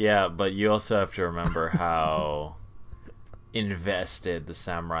 Yeah, but you also have to remember how invested the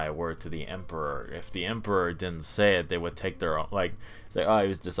samurai were to the emperor. If the emperor didn't say it, they would take their own, say, oh, he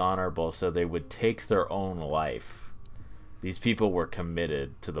was dishonorable, so they would take their own life. These people were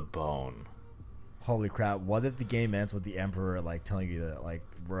committed to the bone. Holy crap, what if the game ends with the emperor like telling you that, like,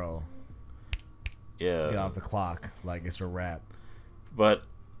 bro, yeah, get off the clock, like it's a wrap. But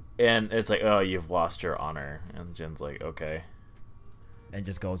And it's like, oh, you've lost your honor. And Jin's like, okay. And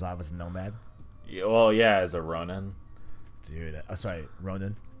just goes off as a nomad. Yeah, well, yeah, as a Ronin. Dude, sorry,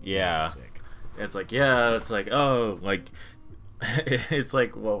 Ronin. Yeah. Sick. It's like, yeah, it's like, oh, like, it's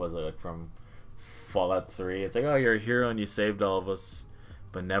like, what was it, like from Fallout 3? It's like, oh, you're a hero and you saved all of us,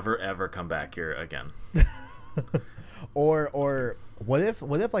 but never ever come back here again. or what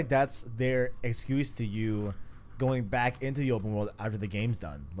if like that's their excuse to you going back into the open world after the game's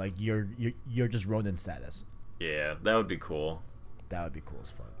done? Like you're just Ronin status. Yeah, that would be cool. That would be cool as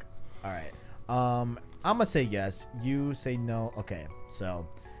fuck. All right. I'm gonna say yes. You say no. Okay. So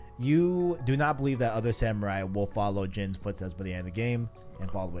you do not believe that other samurai will follow Jin's footsteps by the end of the game and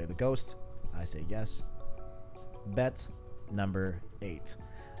follow the way of the ghost. I say yes. Bet number 8.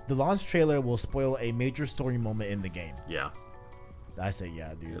 The launch trailer will spoil a major story moment in the game. Yeah. I say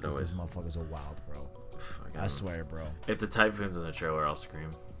yeah, dude. Because these motherfuckers are wild, bro. I swear, bro. If the Typhoon's in the trailer, I'll scream.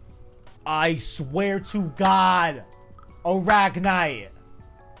 I swear to God, Arachnite.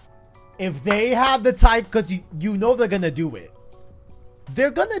 If they have the type, because you know they're gonna do it. They're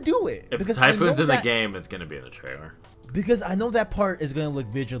gonna do it. If the Typhoon's in the game, it's gonna be in the trailer. Because I know that part is gonna look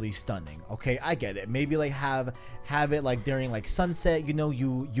visually stunning. Okay, I get it. Maybe like have it like during like sunset. You know,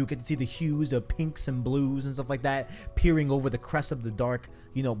 you get to see the hues of pinks and blues and stuff like that, peering over the crest of the dark,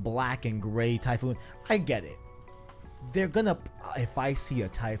 you know, black and gray Typhoon. I get it. They're gonna. If I see a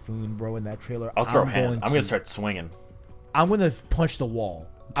Typhoon, bro, in that trailer, I'll throw hands. I'm gonna start swinging. I'm gonna punch the wall.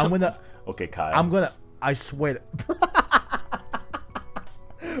 I'm gonna. Okay, Kyle. I'm gonna. I swear.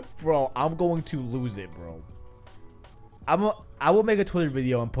 Bro, I'm going to lose it, bro. I will make a Twitter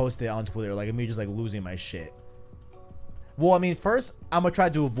video and post it on Twitter, like me just like losing my shit. Well, I mean, first I'm gonna try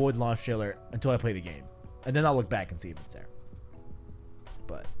to avoid launch trailer until I play the game, and then I'll look back and see if it's there.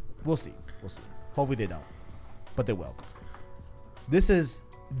 But we'll see. We'll see. Hopefully they don't, but they will. This is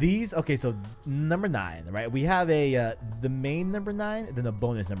these. Okay, so number 9, right? We have a the main number 9, and then a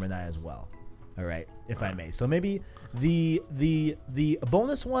bonus number 9 as well. All right, if I may. So maybe the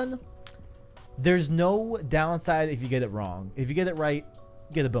bonus one. There's no downside if you get it wrong. If you get it right,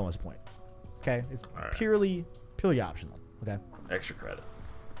 you get a bonus point. Okay? It's right. purely optional. Okay? Extra credit.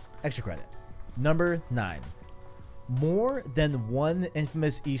 Extra credit. Number 9. More than one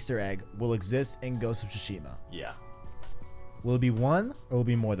infamous Easter egg will exist in Ghost of Tsushima. Yeah. Will it be one or will it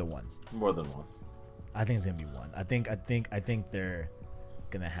be more than one? More than one. I think it's gonna be one. I think they're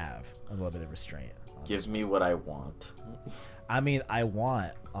gonna have a little bit of restraint. Give me what I want. I mean, I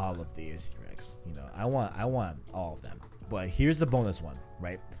want all of the Easter eggs. You know, I want all of them. But here's the bonus one,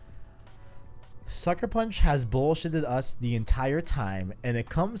 right? Sucker Punch has bullshitted us the entire time, and it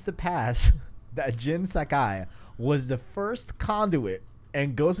comes to pass that Jin Sakai was the first conduit,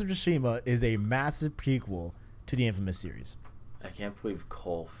 and Ghost of Tsushima is a massive prequel to the infamous series. I can't believe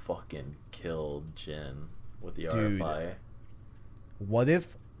Cole fucking killed Jin with the Dude, RFI. What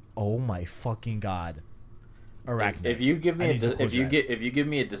if? Oh my fucking God! Arachnite. If you give me if you give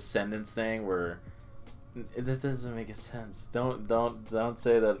me a Descendants thing where that doesn't make a sense. Don't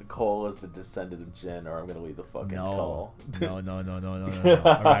say that Cole is the descendant of Jin, or I'm gonna leave the fucking call. No.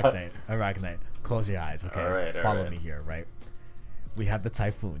 Arachnite. Close your eyes, okay? Follow me here, right? We have the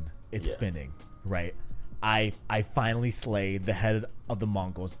Typhoon. It's spinning, right? I finally slayed the head of the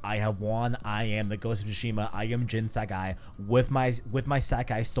Mongols. I have won. I am the Ghost of Tsushima. I am Jin Sakai with my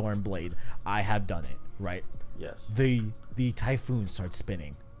Sakai Stormblade. I have done it, right? Yes. The Typhoon starts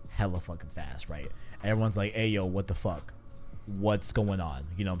spinning hella fucking fast, right? Everyone's like, hey, yo, what the fuck? What's going on?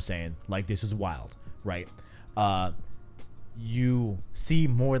 You know what I'm saying? Like, this is wild, right? You see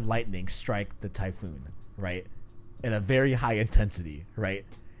more lightning strike the Typhoon, right? In a very high intensity, right?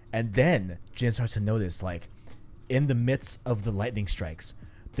 And then Jin starts to notice, like, in the midst of the lightning strikes,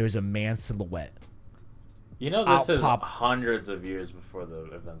 there's a man's silhouette. You know, this is hundreds of years before the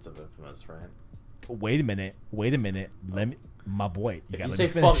events of Infamous, right? Wait a minute. Let me, my boy.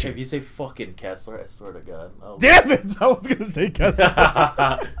 If you say fucking Kessler, I swear to God. Damn it! I was gonna say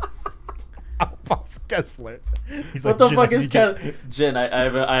Kessler. Alphonse Kessler. He's what like, the fuck is Kessler? Jin, I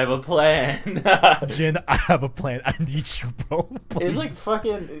have a plan. Jin, I have a plan. I need you, bro. Please. It's like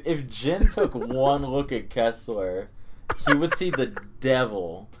fucking. If Jin took one look at Kessler, he would see the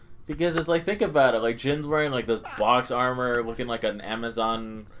devil. Because it's like, think about it. Like, Jin's wearing like this box armor, looking like an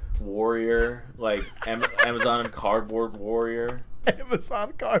Amazon warrior, like Amazon cardboard warrior.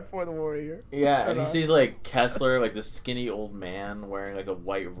 Amazon cardboard warrior. Yeah, and he sees like Kessler, like this skinny old man wearing like a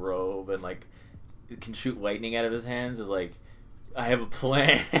white robe and like can shoot lightning out of his hands. Is like, I have a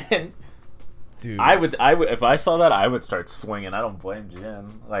plan. Dude, I would if I saw that, I would start swinging. I don't blame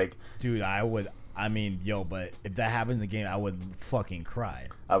Jin. Like, dude, I would I mean, yo, but if that happened in the game, I would fucking cry.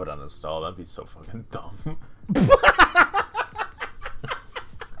 I would uninstall. That'd be so fucking dumb.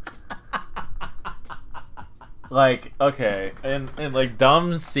 Like, okay, and like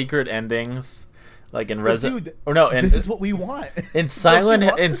dumb secret endings, like in Resident, or no, and this is what we want. In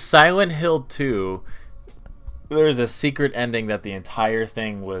Silent Hill 2, there's a secret ending that the entire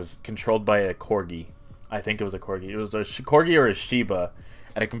thing was controlled by a corgi. I think it was a corgi. It was a corgi or a Shiba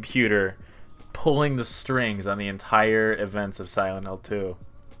at a computer, pulling the strings on the entire events of Silent Hill 2.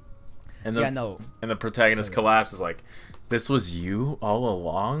 And the protagonist collapses like, "This was you all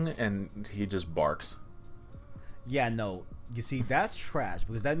along," and he just barks. Yeah, no. You see, that's trash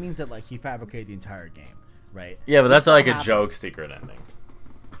because that means that like he fabricated the entire game, right? Yeah, but that's like a joke secret ending.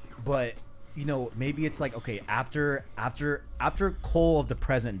 But you know, maybe it's like, okay, after Cole of the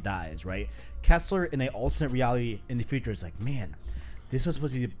present dies, right? Kessler in an alternate reality in the future is like, man, this was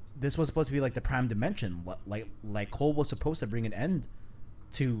supposed to be like the prime dimension. Like Cole was supposed to bring an end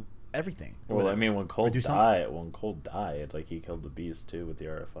to everything. Well, I mean, when Cole died, like he killed the Beast too with the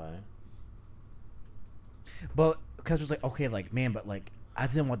RFI. But Kessler's like, okay, like, man, but like I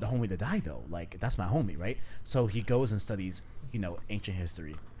didn't want the homie to die though. Like that's my homie, right? So he goes and studies, ancient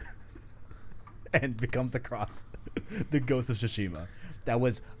history. And becomes across the ghost of Tsushima that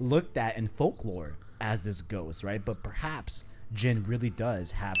was looked at in folklore as this ghost, right? But perhaps Jin really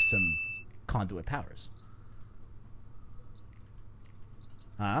does have some conduit powers.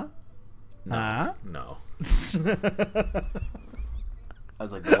 Huh? No. Huh? No. I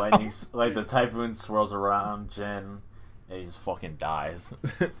was like, the lightning, like the typhoon swirls around Jin, and he just fucking dies.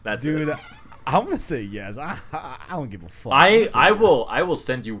 That's Dude, it. I'm gonna say yes. I don't give a fuck. I will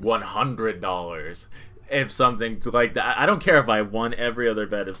send you $100 if something like that. I don't care if I won every other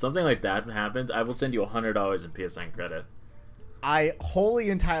bet. If something like that happens, I will send you $100 in PSN credit. I wholly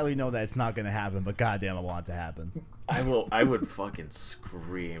entirely know that it's not gonna happen, but goddamn, I want it to happen. I would fucking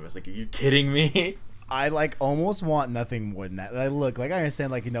scream. It's like, are you kidding me? I like almost want nothing more than that. Like, look, like I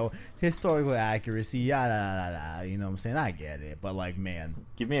understand, like, historical accuracy, yada yada yada. You know what I'm saying? I get it, but like, man,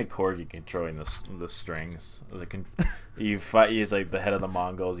 give me a corgi controlling the strings. You fight. He's like the head of the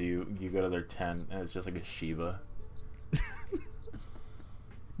Mongols. You go to their tent, and it's just like a Shiba.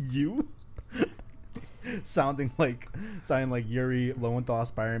 You sounding like Yuri Lowenthal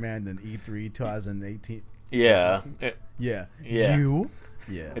Spider-Man in E3 2018. Yeah. Yeah. You.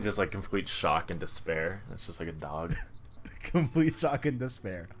 Yeah. It's just like complete shock and despair. It's just like a dog. Complete shock and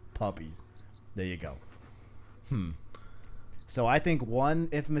despair. Puppy. There you go. So I think one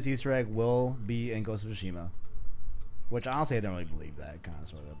infamous Easter egg will be in Ghost of Tsushima, which honestly I don't really believe that, kind of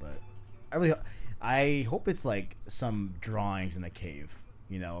sort of, but I hope it's like some drawings in the cave,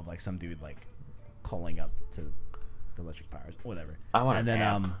 of like some dude like calling up to the electric powers, whatever. I want an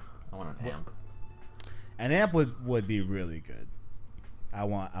amp. An amp would be really good. I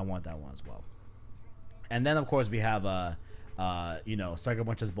want that one as well. And then of course we have Sucker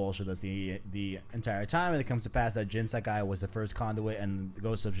Punch's bullshit that's the entire time, and it comes to pass that Jin Sakai was the first conduit, and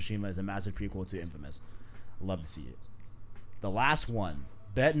Ghost of Tsushima is a massive prequel to Infamous. Love to see it. The last one,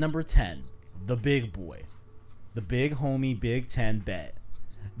 bet number 10, the big boy, the big homie, Big 10 bet.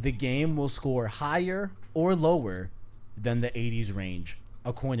 The game will score higher or lower than the 80s range,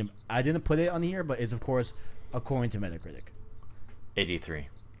 according to, I didn't put it on here, but it's of course according to Metacritic. 83.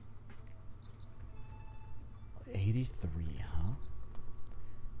 83, huh?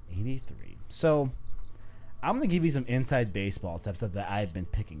 83. So, I'm going to give you some inside baseball stuff that I've been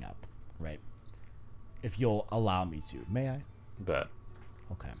picking up, right? If you'll allow me to. May I? Bet.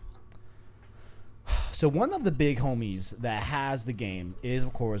 Okay. So, one of the big homies that has the game is,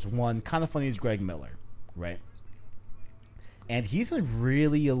 of course, one kind of funny is Greg Miller, right? And he's been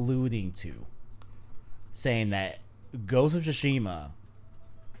really alluding to saying that Ghost of Tsushima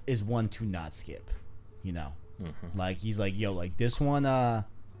is one to not skip, Like he's like, yo, like this one,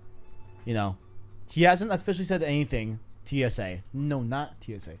 he hasn't officially said anything. TSA, no, not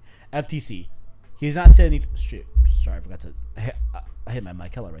TSA, FTC. He's not said anything. Shit, sorry, I forgot to. I hit my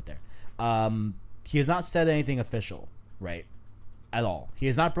Michaela right there. He has not said anything official, right, at all. He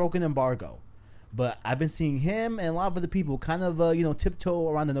has not broken embargo, but I've been seeing him and a lot of other people kind of, tiptoe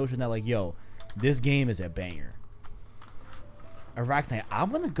around the notion that like, yo, this game is a banger. Arachnite,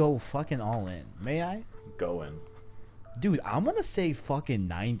 I'm gonna go fucking all in. May I? Go in. Dude, I'm gonna say fucking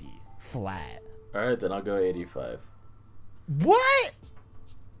 90 flat. Alright, then I'll go 85. What?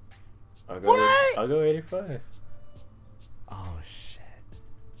 I'll go 85. Oh shit.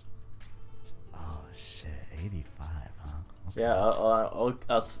 85, huh? Okay. Yeah,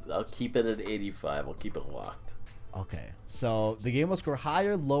 I'll keep it at 85. I'll keep it locked. Okay, so the game will score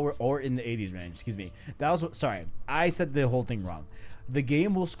higher, lower, or in the 80s range. Excuse me. Sorry, I said the whole thing wrong. The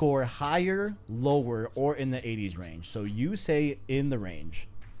game will score higher, lower, or in the 80s range. So you say in the range,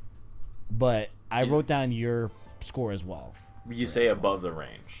 but I wrote down your score as well. You say above the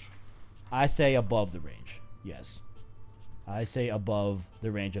range. I say above the range. Yes. I say above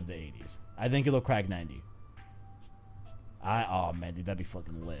the range of the 80s. I think it'll crack 90. Oh man, dude, that'd be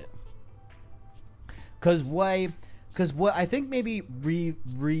fucking lit. Cause what I think maybe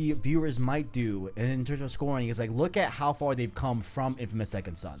reviewers might do in terms of scoring is like look at how far they've come from Infamous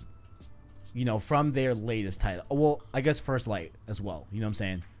Second Son. You know, from their latest title. Well, I guess First Light as well. You know what I'm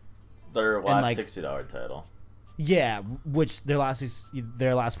saying? Their last $60 title. Yeah, which their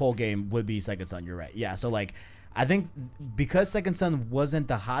last full game would be Second Son. You're right. Yeah, so like I think because Second Son wasn't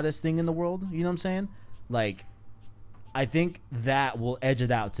the hottest thing in the world. You know what I'm saying? Like, I think that will edge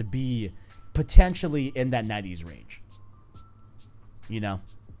it out to be potentially in that 90s range. You know?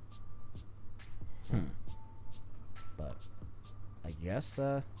 But I guess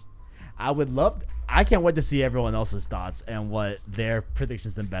I can't wait to see everyone else's thoughts and what their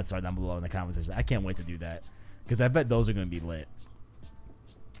predictions and bets are down below in the comment section. I can't wait to do that because I bet those are going to be lit.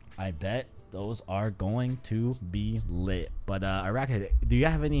 I bet those are going to be lit. But Araka, do you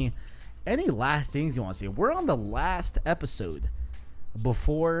have any last things you want to say? We're on the last episode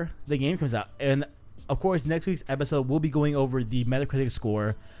before the game comes out, and of course next week's episode we'll be going over the Metacritic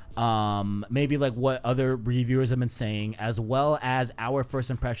score, maybe like what other reviewers have been saying, as well as our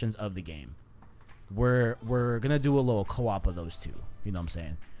first impressions of the game. We're gonna do a little co-op of those two, you know what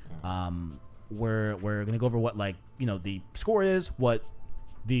I'm saying? We're gonna go over what, like, you know, the score is, what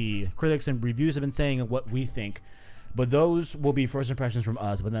the critics and reviews have been saying, and what we think, but those will be first impressions from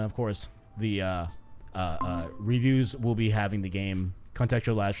us. But then of course the reviews will be having the game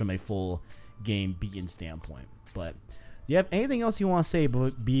contextualized from a full game beaten standpoint. But do you have anything else you want to say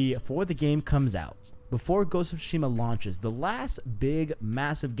before the game comes out, before Ghost of Tsushima launches, the last big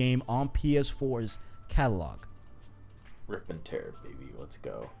massive game on PS4's catalog? Rip and tear, baby. Let's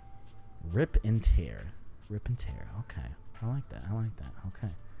go. Rip and tear. Okay, I like that.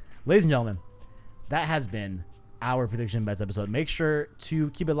 Okay, ladies and gentlemen, that has been our prediction bets episode. Make sure to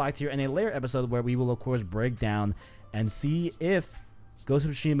keep it locked here in a later episode where we will of course break down and see if Ghost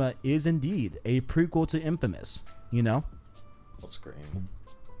of Tsushima is indeed a prequel to Infamous. You know, I'll scream.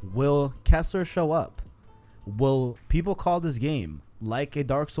 Will Kessler show up? Will people call this game like a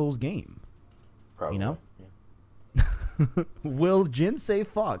Dark Souls game? Probably. You know, yeah. Will Jin say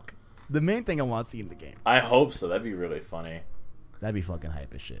fuck? The main thing I want to see in the game. I hope so. That'd be really funny. That'd be fucking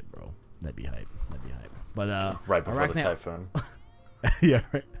hype as shit, bro. That'd be hype. But right before the typhoon. Yeah,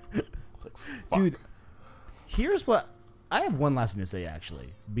 right. Like, dude, here's what I have. One last thing to say,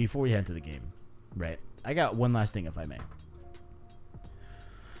 actually, before we head into the game. Right, I got one last thing, if I may.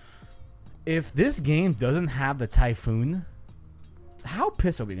 If this game doesn't have the typhoon, how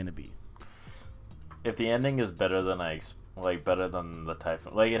pissed are we gonna be? If the ending is better than better than the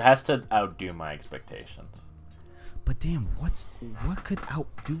typhoon, like, it has to outdo my expectations. But damn, what could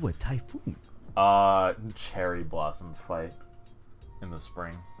outdo a typhoon? Cherry blossom fight in the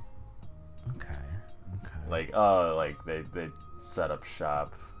spring. Okay. Like they set up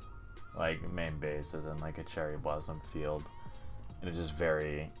shop, like main base is in like a cherry blossom field, and it's just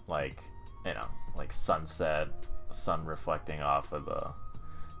very like, you know, like sunset, sun reflecting off of the,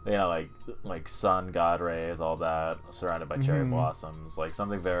 you know, like sun, god rays, all that, surrounded by cherry blossoms, like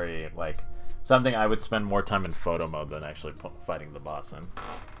something very like something I would spend more time in photo mode than actually fighting the boss in.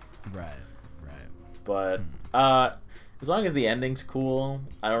 Right. But as long as the ending's cool,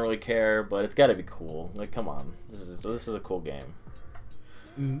 I don't really care. But it's got to be cool. Like, come on, this is a cool game.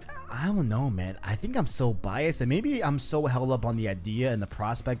 I don't know, man. I think I'm so biased, and maybe I'm so held up on the idea and the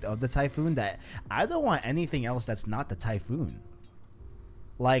prospect of the typhoon that I don't want anything else that's not the typhoon.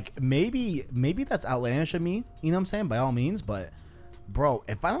 Like, maybe that's outlandish of me, you know what I'm saying? By all means, but bro,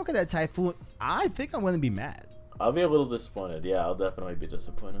 if I don't get that typhoon, I think I'm gonna be mad. I'll be a little disappointed. Yeah, I'll definitely be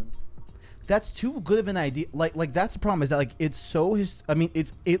disappointed. That's too good of an idea. Like that's the problem, is that like it's so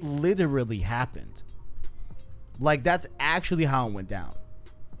it literally happened. Like, that's actually how it went down.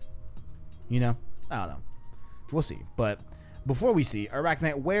 You know? I don't know. We'll see. But before we see,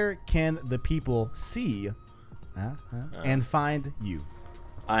 Arachnite, where can the people see and find you?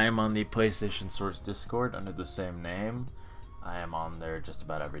 I am on the PlayStation Source Discord under the same name. I am on there just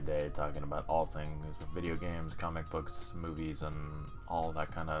about every day talking about all things video games, comic books, movies, and all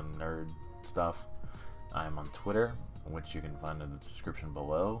that kind of nerd stuff. I am on Twitter, which you can find in the description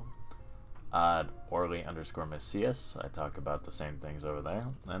below, at Orly_Messias. I talk about the same things over there.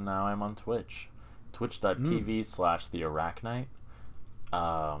 And now I'm on Twitch twitch.tv/The Iraq Knight,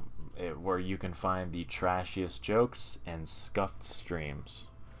 where you can find the trashiest jokes and scuffed streams.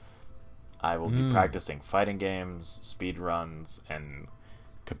 I will be practicing fighting games, speed runs, and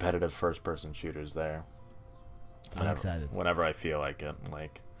competitive first-person shooters there. I'm excited. Whenever I feel like it.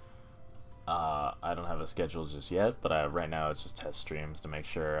 I don't have a schedule just yet, but right now it's just test streams to make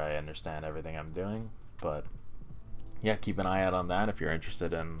sure I understand everything I'm doing. But yeah, keep an eye out on that if you're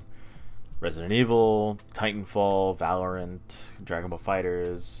interested in Resident Evil, Titanfall, Valorant, Dragon Ball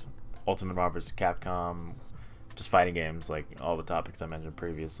FighterZ, Ultimate Marvel vs. Capcom, just fighting games, like all the topics I mentioned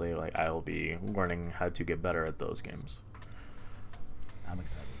previously. Like, I will be learning how to get better at those games. I'm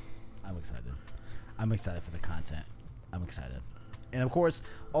excited for the content. I'm excited. And of course,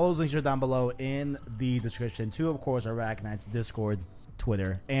 all those links are down below in the description to, of course, Iraq Knight's Discord,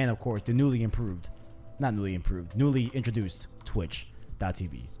 Twitter, and of course the newly introduced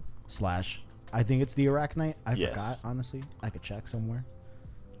twitch.tv/ I think it's the Iraq Knight. I forgot, honestly. I could check somewhere.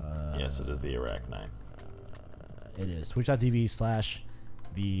 Yes, it is the Iraq Knight. It is twitch.tv/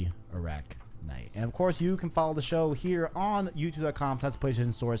 the Iraq Knight. And of course, you can follow the show here on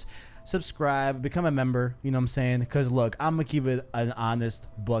youtube.com/PlayStation Source. Subscribe, become a member, you know what I'm saying? Because look, I'm going to keep it an honest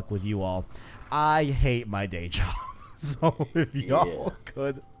buck with you all. I hate my day job. So if y'all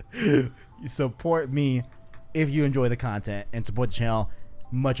could support me, if you enjoy the content and support the channel,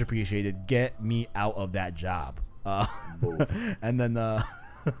 much appreciated. Get me out of that job. And then,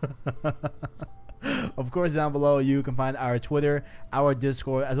 of course, down below, you can find our Twitter, our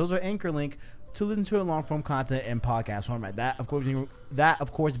Discord, as well as our Anchor link to listen to long-form content and podcast format. That, of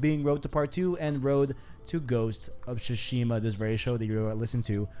course, being Road to Part 2 and Road to Ghost of Tsushima, this very show that you're listening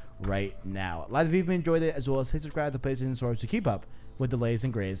to right now. A lot of you have enjoyed it, as well as hit subscribe to PlayStation Source to keep up with the latest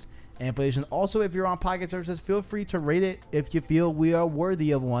and greatest. And PlayStation, also, if you're on podcast services, feel free to rate it if you feel we are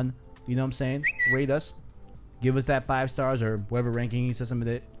worthy of one. You know what I'm saying? Rate us. Give us that 5 stars or whatever ranking system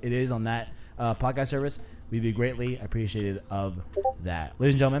it is on that podcast service. We'd be greatly appreciated of that.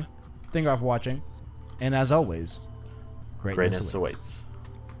 Ladies and gentlemen, thank you all for watching. And as always, greatness awaits.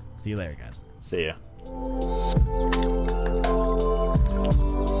 See you later, guys. See ya.